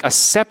making like a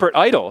separate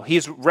idol.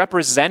 He's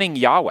representing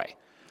Yahweh.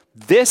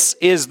 This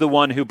is the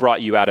one who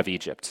brought you out of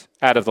Egypt,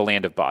 out of the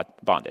land of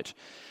bondage.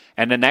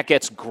 And then that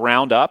gets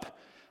ground up.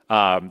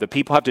 The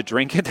people have to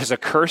drink it. There's a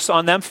curse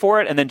on them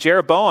for it. And then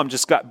Jeroboam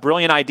just got a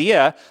brilliant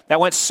idea. That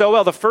went so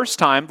well the first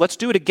time. Let's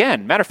do it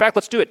again. Matter of fact,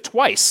 let's do it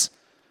twice.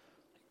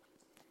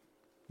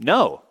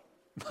 No.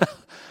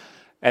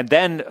 And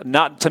then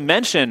not to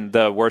mention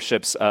the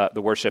worship of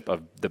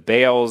the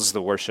Baals,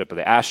 the worship of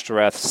the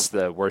Ashtoreths,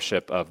 the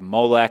worship of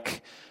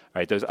Molech,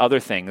 right? Those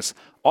other things,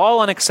 all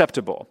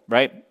unacceptable,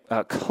 right?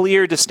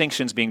 Clear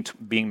distinctions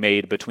being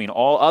made between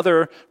all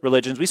other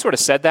religions. We sort of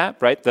said that,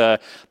 right? The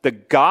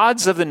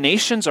gods of the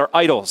nations are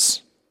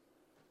idols,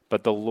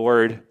 but the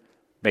Lord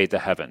made the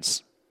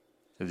heavens.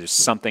 There's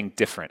something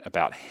different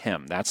about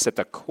him. That's at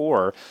the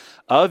core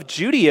of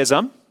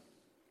Judaism,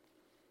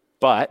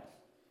 but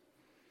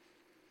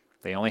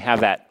they only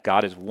have that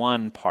God is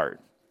one part,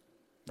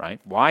 right?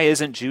 Why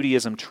isn't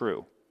Judaism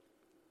true?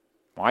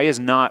 Why is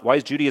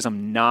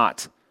Judaism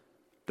not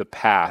the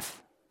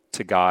path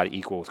to God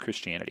equal with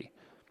Christianity?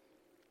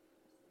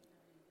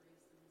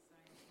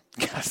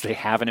 Because they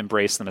haven't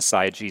embraced the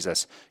Messiah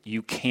Jesus.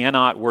 You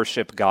cannot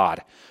worship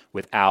God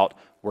without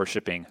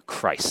worshiping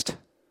Christ.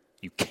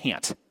 You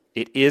can't.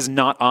 It is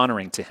not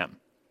honoring to him.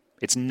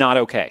 It's not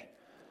okay.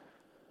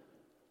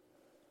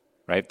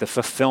 Right? The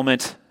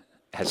fulfillment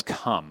has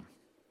come.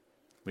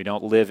 We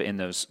don't live in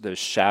those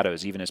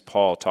shadows, even as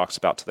Paul talks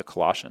about to the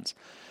Colossians.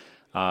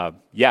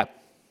 Yeah.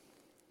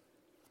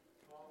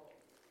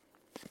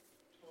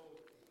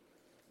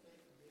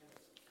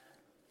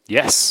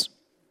 Yes.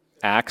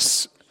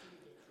 Acts.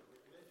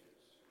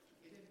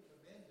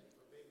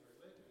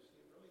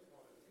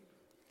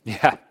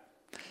 Yeah.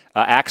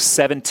 Acts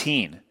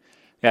 17.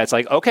 Yeah, it's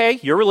like, okay,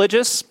 you're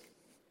religious,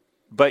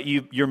 but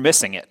you're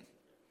missing it,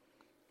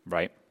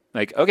 right?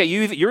 Like, okay,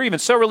 you're even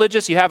so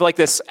religious, you have like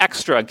this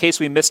extra in case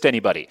we missed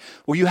anybody.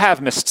 Well, you have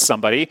missed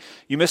somebody.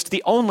 You missed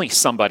the only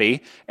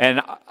somebody,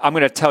 and I'm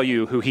going to tell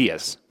you who he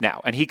is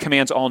now. And he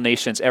commands all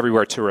nations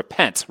everywhere to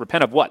repent.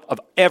 Repent of what? Of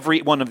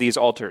every one of these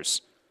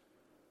altars.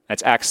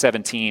 That's Acts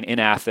 17 in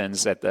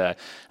Athens at the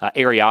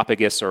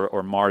Areopagus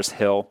or Mars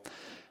Hill.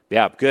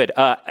 Yeah, good.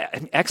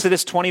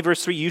 Exodus 20,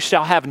 verse 3, you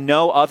shall have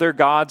no other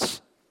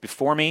gods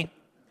before me.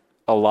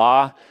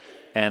 Allah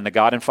and the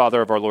God and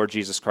Father of our Lord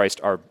Jesus Christ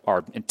are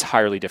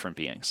entirely different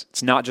beings.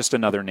 It's not just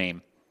another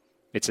name.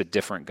 It's a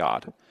different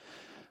God.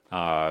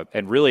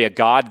 And really a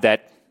God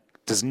that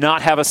does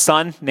not have a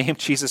son named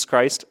Jesus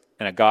Christ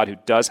and a God who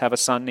does have a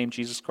son named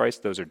Jesus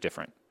Christ, those are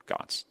different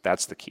gods.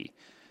 That's the key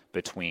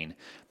between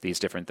these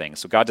different things.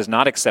 So God does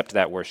not accept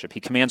that worship. He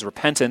commands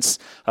repentance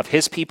of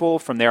his people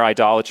from their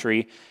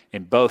idolatry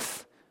in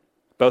both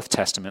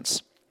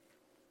testaments.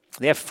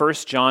 They have 1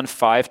 John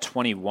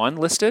 5:21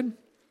 listed.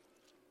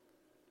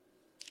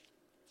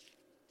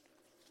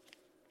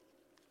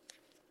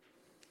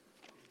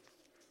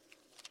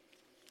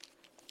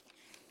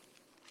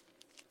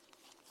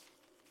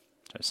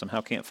 I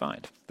somehow can't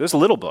find. Those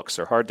little books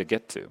are hard to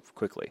get to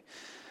quickly.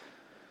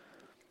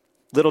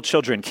 Little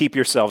children, keep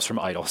yourselves from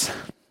idols.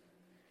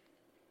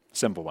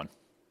 Simple one.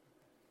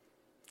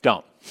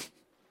 Don't.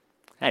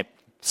 Hey,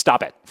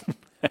 stop it.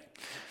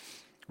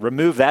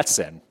 Remove that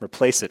sin.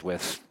 Replace it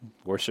with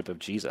worship of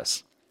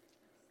Jesus.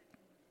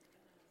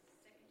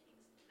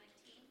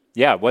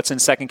 Yeah, what's in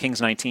 2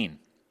 Kings 19? Hezekiah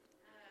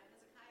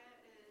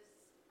is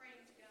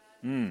praying to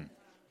God. When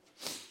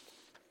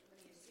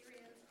the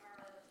Assyrians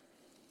are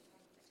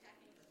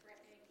attacking or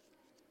threatening,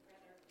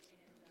 rather,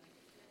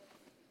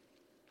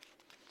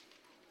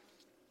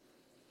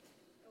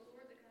 O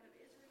Lord, the God of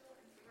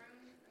Israel,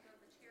 enthroned above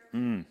the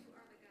cherubim, you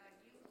are the God,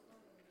 you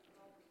alone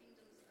of all the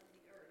kingdoms of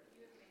the earth.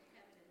 You have made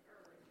heaven and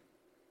earth.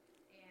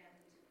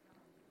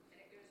 And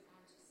it goes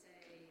on to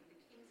say, the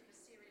kings of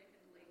Assyria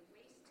have laid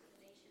waste to the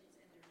nations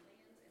and their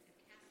lands and have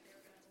cast their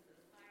gods into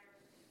the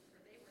fire, for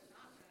they were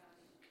not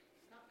gods,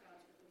 but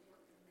the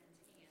work of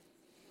men's hands.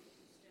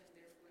 Instead,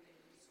 therefore, they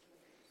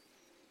were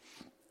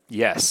destroyed.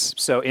 Yes.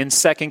 So in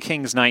 2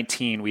 Kings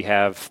 19, we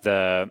have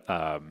the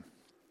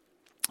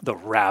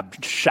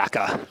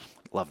Rabshakeh,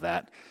 love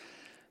that,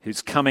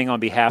 who's coming on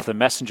behalf of the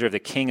messenger of the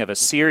king of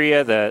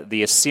Assyria.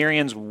 The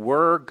Assyrians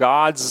were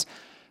God's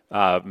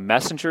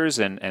messengers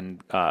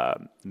and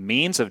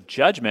means of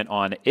judgment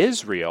on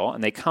Israel,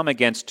 and they come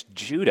against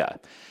Judah.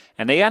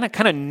 And they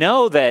kind of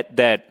know that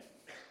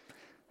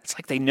it's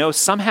like they know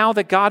somehow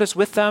that God is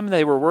with them.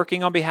 They were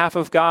working on behalf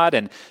of God,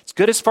 and it's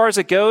good as far as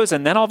it goes.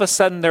 And then all of a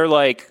sudden they're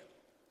like,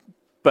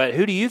 but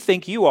who do you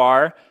think you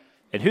are?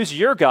 And who's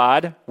your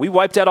God? We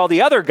wiped out all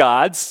the other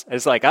gods.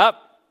 It's like,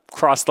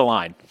 cross the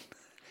line.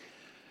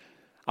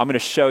 I'm going to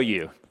show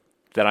you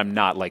that I'm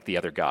not like the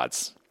other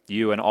gods.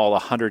 You and all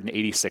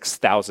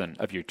 186,000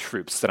 of your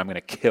troops that I'm going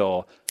to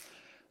kill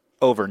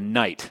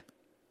overnight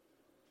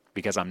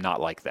because I'm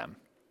not like them.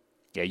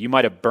 Yeah, you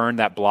might have burned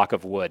that block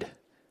of wood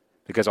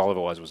because all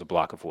it was a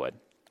block of wood.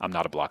 I'm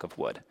not a block of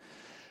wood.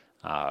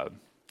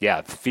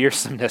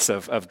 Fearsomeness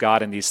of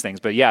God in these things.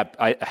 But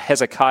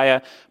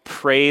Hezekiah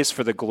prays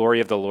for the glory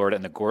of the Lord,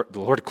 and the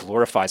Lord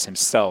glorifies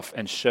himself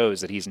and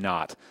shows that he's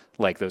not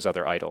like those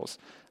other idols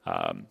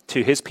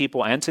to his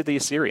people and to the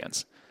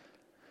Assyrians.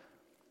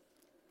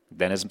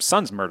 Then his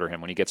sons murder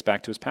him when he gets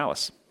back to his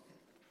palace.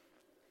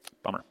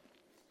 Bummer.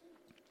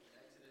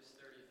 Exodus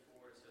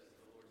 34 says that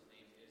the Lord's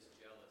name is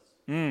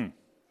jealous.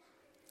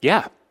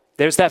 Yeah,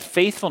 there's that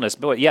faithfulness.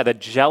 But yeah, the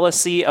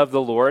jealousy of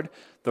the Lord,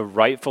 the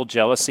rightful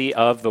jealousy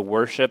of the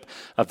worship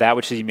of that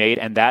which he made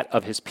and that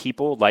of his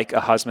people, like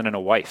a husband and a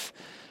wife.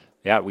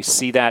 Yeah, we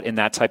see that in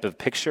that type of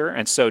picture.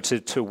 And so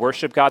to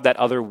worship God that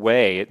other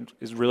way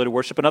is really to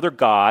worship another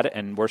God,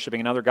 and worshiping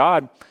another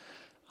God,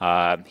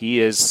 he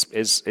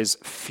is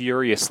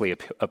furiously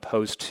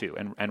opposed to,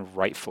 and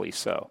rightfully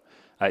so.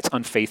 It's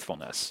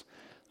unfaithfulness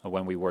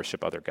when we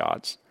worship other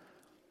gods.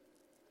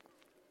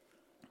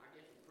 I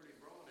guess it's pretty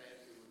broad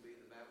as to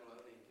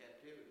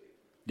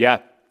Yeah,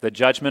 the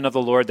judgment of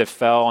the Lord that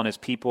fell on his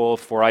people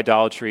for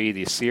idolatry,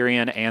 the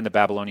Assyrian and the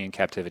Babylonian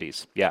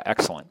captivities. Yeah,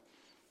 excellent.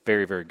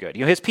 Very, very good.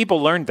 His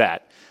people learned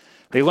that.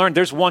 They learned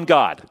there's one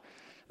God.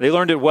 They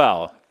learned it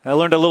well. They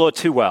learned a little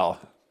too well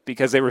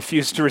because they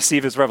refused to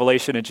receive his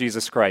revelation in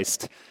Jesus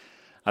Christ.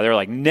 They're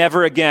like,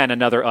 never again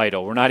another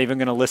idol. We're not even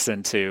going to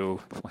listen to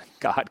when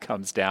God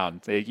comes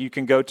down. You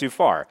can go too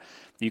far.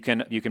 You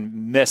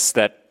can miss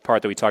that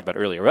part that we talked about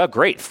earlier. Well,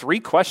 great. 3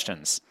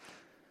 questions.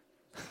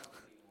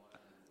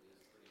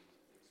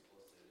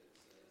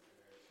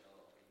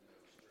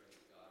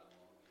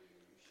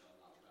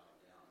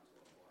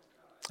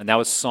 And that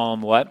was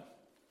Psalm what?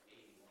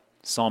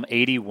 Psalm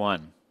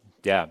 81.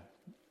 Yeah.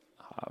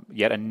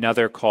 Yet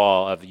another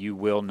call of you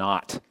will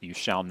not, you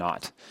shall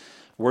not.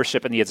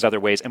 Worship in these other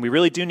ways. And we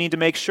really do need to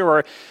make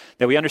sure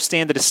that we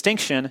understand the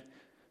distinction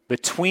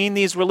between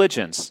these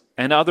religions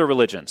and other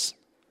religions.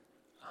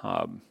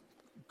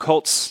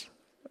 Cults,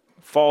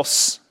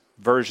 false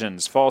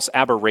versions, false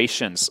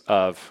aberrations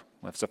of,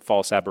 what's a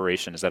false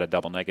aberration? Is that a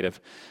double negative?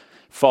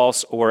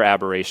 False or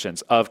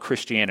aberrations of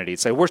Christianity.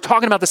 Say, we're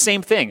talking about the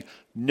same thing.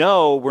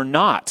 No, we're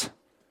not.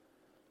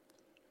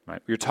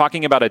 Right? You're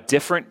talking about a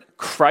different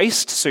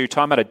Christ, so you're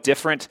talking about a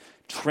different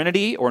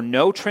Trinity or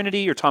no Trinity.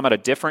 You're talking about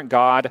a different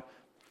God.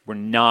 We're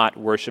not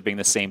worshiping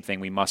the same thing.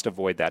 We must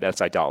avoid that.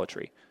 That's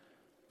idolatry.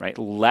 Right?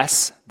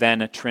 Less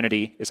than a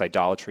Trinity is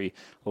idolatry.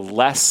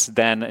 Less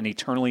than an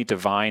eternally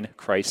divine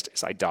Christ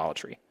is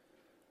idolatry.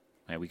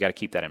 Right? We got to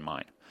keep that in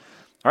mind.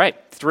 All right,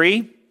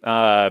 3.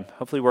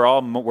 Hopefully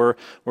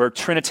we're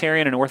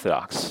Trinitarian and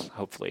Orthodox.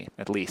 Hopefully,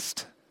 at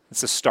least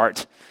it's a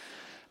start.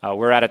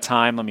 We're out of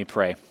time. Let me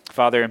pray.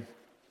 Father,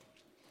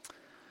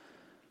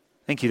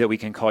 thank you that we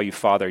can call you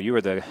Father. You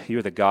are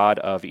the God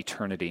of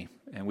eternity,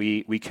 and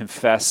we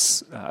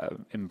confess,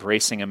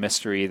 embracing a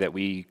mystery that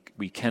we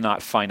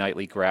cannot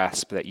finitely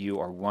grasp, that you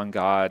are one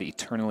God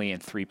eternally in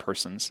 3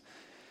 persons.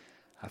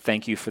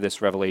 Thank you for this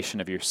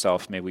revelation of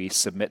yourself. May we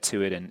submit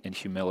to it in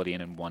humility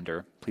and in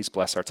wonder. Please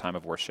bless our time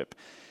of worship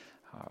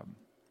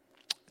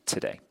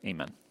today.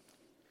 Amen.